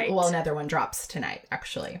 3. Right. Well, another one drops tonight,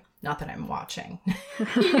 actually. Not that I'm watching.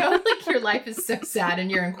 Your life is so sad and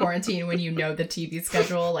you're in quarantine when you know the TV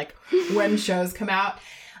schedule, when shows come out.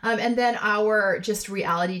 And then our just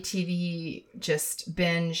reality TV just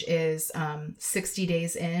binge is 60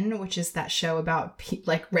 Days In, which is that show about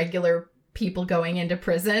regular people going into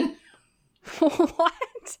prison.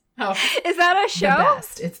 What? Oh, is that a show? The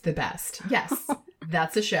best. It's the best. Yes,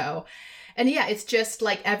 that's a show. And yeah, it's just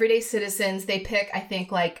everyday citizens. They pick, I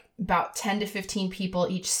think, about 10 to 15 people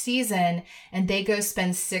each season, and they go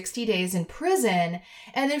spend 60 days in prison.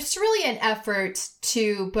 And there's really an effort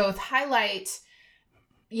to both highlight,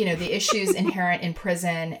 the issues inherent in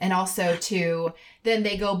prison, and also then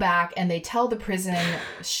they go back and they tell the prison,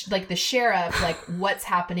 the sheriff, what's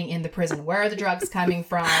happening in the prison. Where are the drugs coming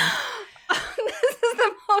from? This is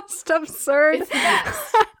the most absurd. It's the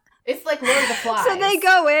best. It's like Lord of the Flies. So they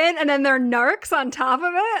go in and then they're narcs on top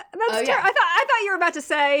of it? That's terrible. I thought you were about to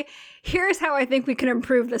say, here's how I think we can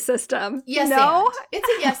improve the system. Yes, no? And. It's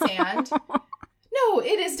a yes and. No,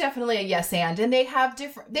 it is definitely a yes and. And they have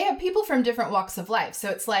people from different walks of life. So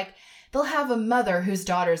it's they'll have a mother whose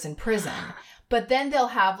daughter's in prison. But then they'll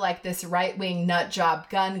have this right-wing nut job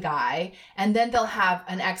gun guy. And then they'll have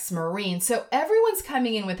an ex-Marine. So everyone's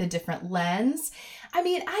coming in with a different lens.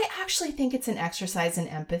 I actually think it's an exercise in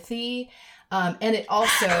empathy. And it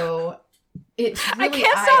also, it's really I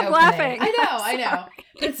can't stop laughing. I know.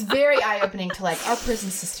 But it's very eye-opening to our prison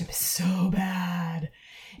system is so bad.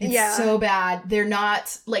 It's so bad. They're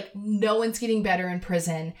not, no one's getting better in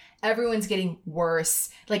prison. Everyone's getting worse.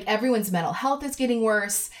 Everyone's mental health is getting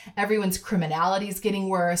worse. Everyone's criminality is getting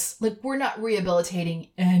worse. We're not rehabilitating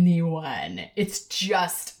anyone. It's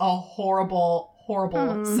just a horrible,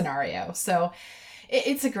 horrible scenario. So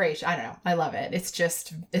it's a great, I don't know. I love it. It's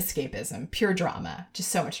just escapism, pure drama, just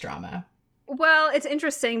so much drama. Well, it's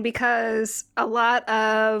interesting because a lot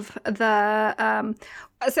of the,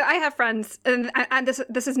 so I have friends, and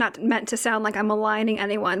this is not meant to sound like I'm maligning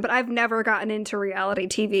anyone, but I've never gotten into reality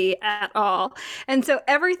TV at all. And so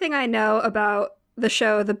everything I know about the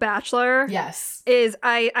show The Bachelor is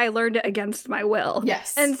I learned it against my will.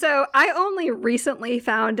 Yes. And so I only recently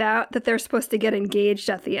found out that they're supposed to get engaged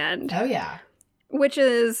at the end. Oh, yeah. Which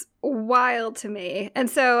is wild to me. And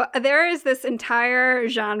so there is this entire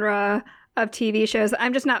genre of TV shows that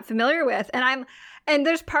I'm just not familiar with. And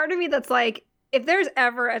there's part of me that's if there's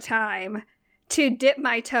ever a time to dip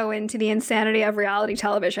my toe into the insanity of reality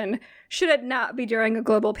television, should it not be during a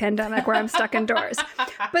global pandemic where I'm stuck indoors?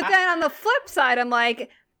 But then on the flip side, I'm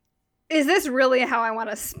is this really how I want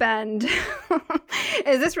to spend?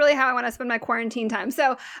 Is this really how I want to spend my quarantine time?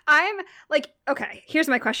 So I'm okay, here's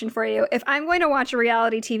my question for you. If I'm going to watch a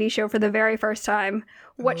reality TV show for the very first time,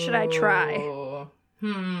 what should I try?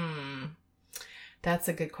 That's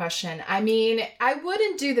a good question. I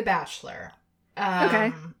wouldn't do The Bachelor.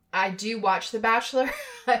 Okay. I do watch The Bachelor.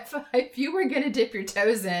 If you were going to dip your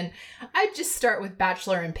toes in, I'd just start with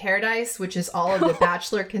Bachelor in Paradise, which is all of the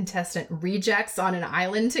Bachelor contestant rejects on an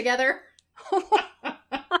island together. Go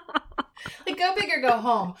big or go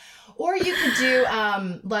home. Or you could do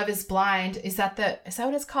Love is Blind. Is that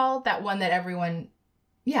what it's called? That one that everyone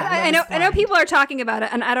Yeah, I know people are talking about it,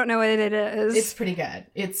 and I don't know what it is. It's pretty good.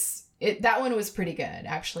 That one was pretty good,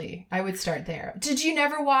 actually. I would start there. Did you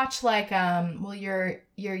never watch like well, you're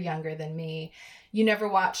younger than me. You never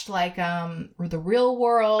watched like The Real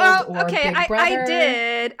World or Big Brother? I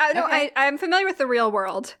did. No, I'm familiar with The Real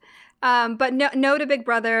World, but no to Big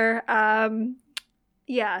Brother.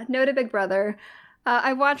 Yeah, no to Big Brother.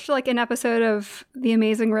 I watched like an episode of The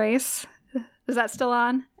Amazing Race. Is that still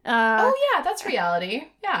on? Oh yeah, that's reality.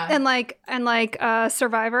 Yeah, and like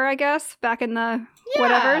Survivor, I guess, back in the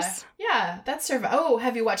whatevers. Yeah, that's Survivor. Oh,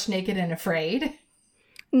 have you watched Naked and Afraid?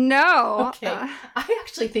 No. Okay, I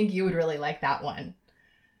actually think you would really like that one.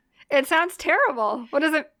 It sounds terrible. What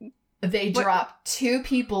is it? They drop 2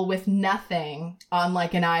 people with nothing on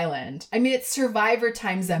like an island. I mean, it's Survivor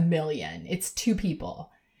times 1,000,000. It's 2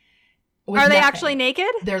 people. Are they actually naked?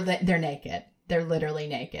 They're naked. They're literally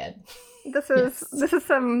naked. This is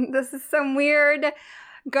some weird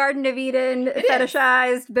Garden of Eden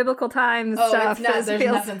fetishized biblical times stuff. It's not, there's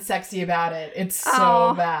nothing sexy about it. It's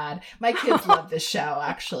so bad. My kids love this show,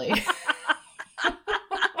 actually.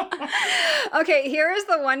 Okay, here is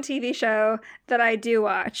the one TV show that I do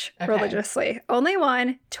watch religiously. Only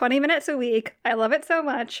one, 20 minutes a week. I love it so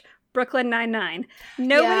much. Brooklyn Nine-Nine.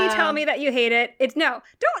 Nobody tell me that you hate it. Don't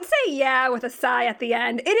say yeah with a sigh at the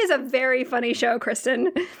end. It is a very funny show,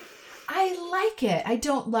 Kristen. I like it. I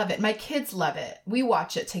don't love it. My kids love it. We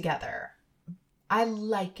watch it together. I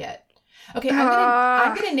like it. Okay,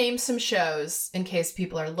 I'm gonna name some shows in case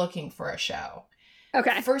people are looking for a show.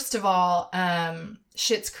 Okay. First of all,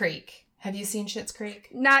 Schitt's Creek. Have you seen Schitt's Creek?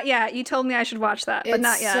 Not yet. You told me I should watch that, but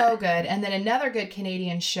not yet. It's so good. And then another good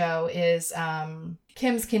Canadian show is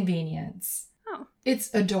Kim's Convenience. Oh.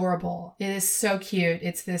 It's adorable. It is so cute.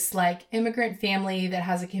 It's this like immigrant family that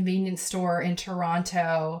has a convenience store in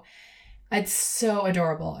Toronto. It's so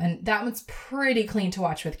adorable. And that one's pretty clean to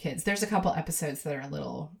watch with kids. There's a couple episodes that are a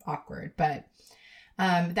little awkward, but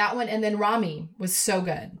that one, and then Rami was so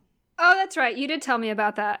good. Oh, that's right. You did tell me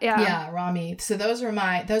about that. Yeah. Yeah, Rami. So those are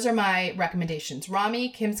my recommendations. Rami,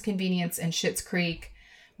 Kim's Convenience, and Schitt's Creek.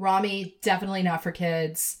 Rami, definitely not for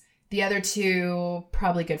kids. The other 2,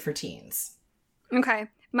 probably good for teens. Okay.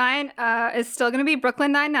 Mine is still going to be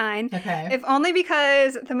Brooklyn Nine-Nine. Okay. If only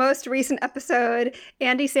because the most recent episode,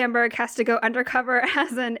 Andy Samberg has to go undercover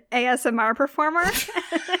as an ASMR performer.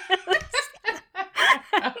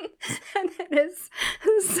 And it is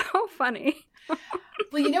so funny.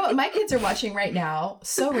 Well, you know what my kids are watching right now,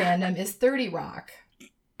 so random, is 30 Rock.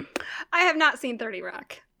 I have not seen 30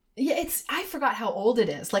 Rock. Yeah, I forgot how old it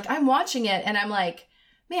is. Like, I'm watching it and I'm like,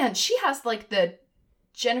 man, she has like the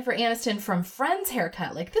Jennifer Aniston from Friends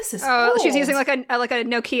haircut. Like, this is old. She's using like a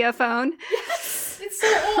Nokia phone. Yes, it's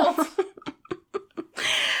so old.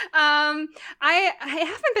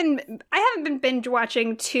 I haven't been binge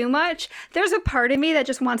watching too much. There's a part of me that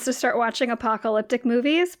just wants to start watching apocalyptic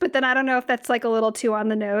movies, but then I don't know if that's like a little too on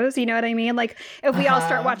the nose. You know what I mean? Like if we all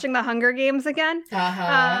start watching The Hunger Games again.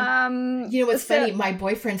 You know what's funny? My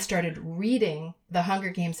boyfriend started reading The Hunger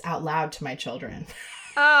Games out loud to my children.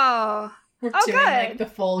 Oh. We're doing like the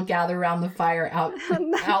full gather around the fire out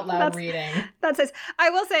loud reading. That's nice. I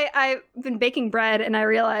will say I've been baking bread and I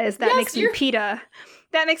realized that makes me PETA.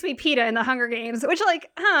 That makes me PETA in the Hunger Games, which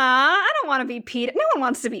I don't want to be PETA. No one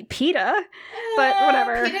wants to be PETA, but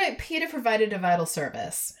whatever. PETA provided a vital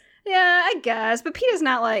service. Yeah, I guess, but PETA's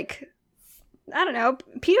not like, I don't know.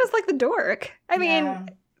 PETA's like the dork. I mean,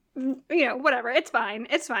 you know, whatever. It's fine.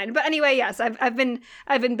 But anyway, yes, I've been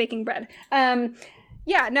baking bread.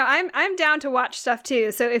 Yeah, no, I'm down to watch stuff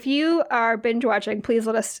too. So if you are binge watching, please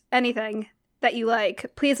let us anything that you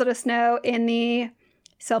like. Please let us know in the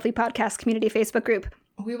Selfie Podcast Community Facebook group.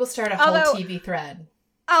 We will start a whole TV thread.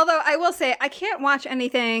 Although I will say I can't watch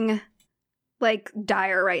anything like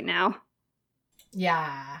dire right now.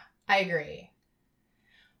 Yeah, I agree.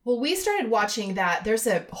 Well, we started watching that. There's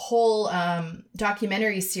a whole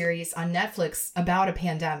documentary series on Netflix about a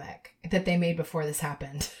pandemic that they made before this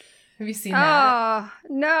happened. Have you seen that? Oh,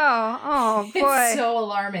 no. Oh, boy. It's so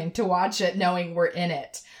alarming to watch it knowing we're in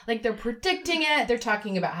it. Like, they're predicting it. They're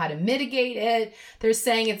talking about how to mitigate it. They're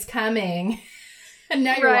saying it's coming. And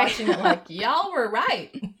now you're watching it like, y'all were right.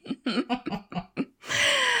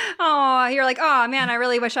 Oh, you're like, oh, man, I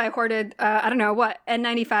really wish I hoarded,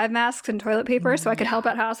 N95 masks and toilet paper so I could help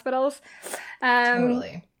at hospitals.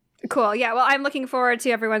 Totally. Cool. Yeah. Well, I'm looking forward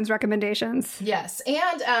to everyone's recommendations. Yes.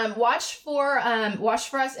 And watch for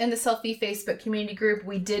us in the Selfie Facebook community group.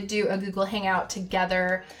 We did do a Google Hangout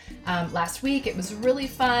together last week. It was really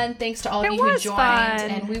fun. Thanks to all of you who joined.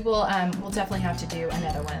 Fun. And we will we'll definitely have to do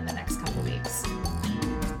another one in the next couple weeks.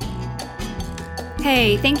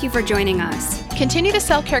 Hey, thank you for joining us. Continue the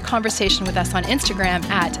self-care conversation with us on Instagram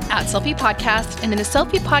at Selfie Podcast and in the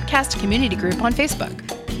Selfie Podcast community group on Facebook.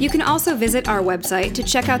 You can also visit our website to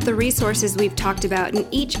check out the resources we've talked about in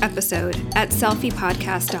each episode at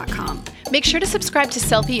selfiepodcast.com. Make sure to subscribe to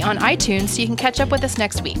Selfie on iTunes so you can catch up with us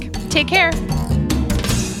next week. Take care.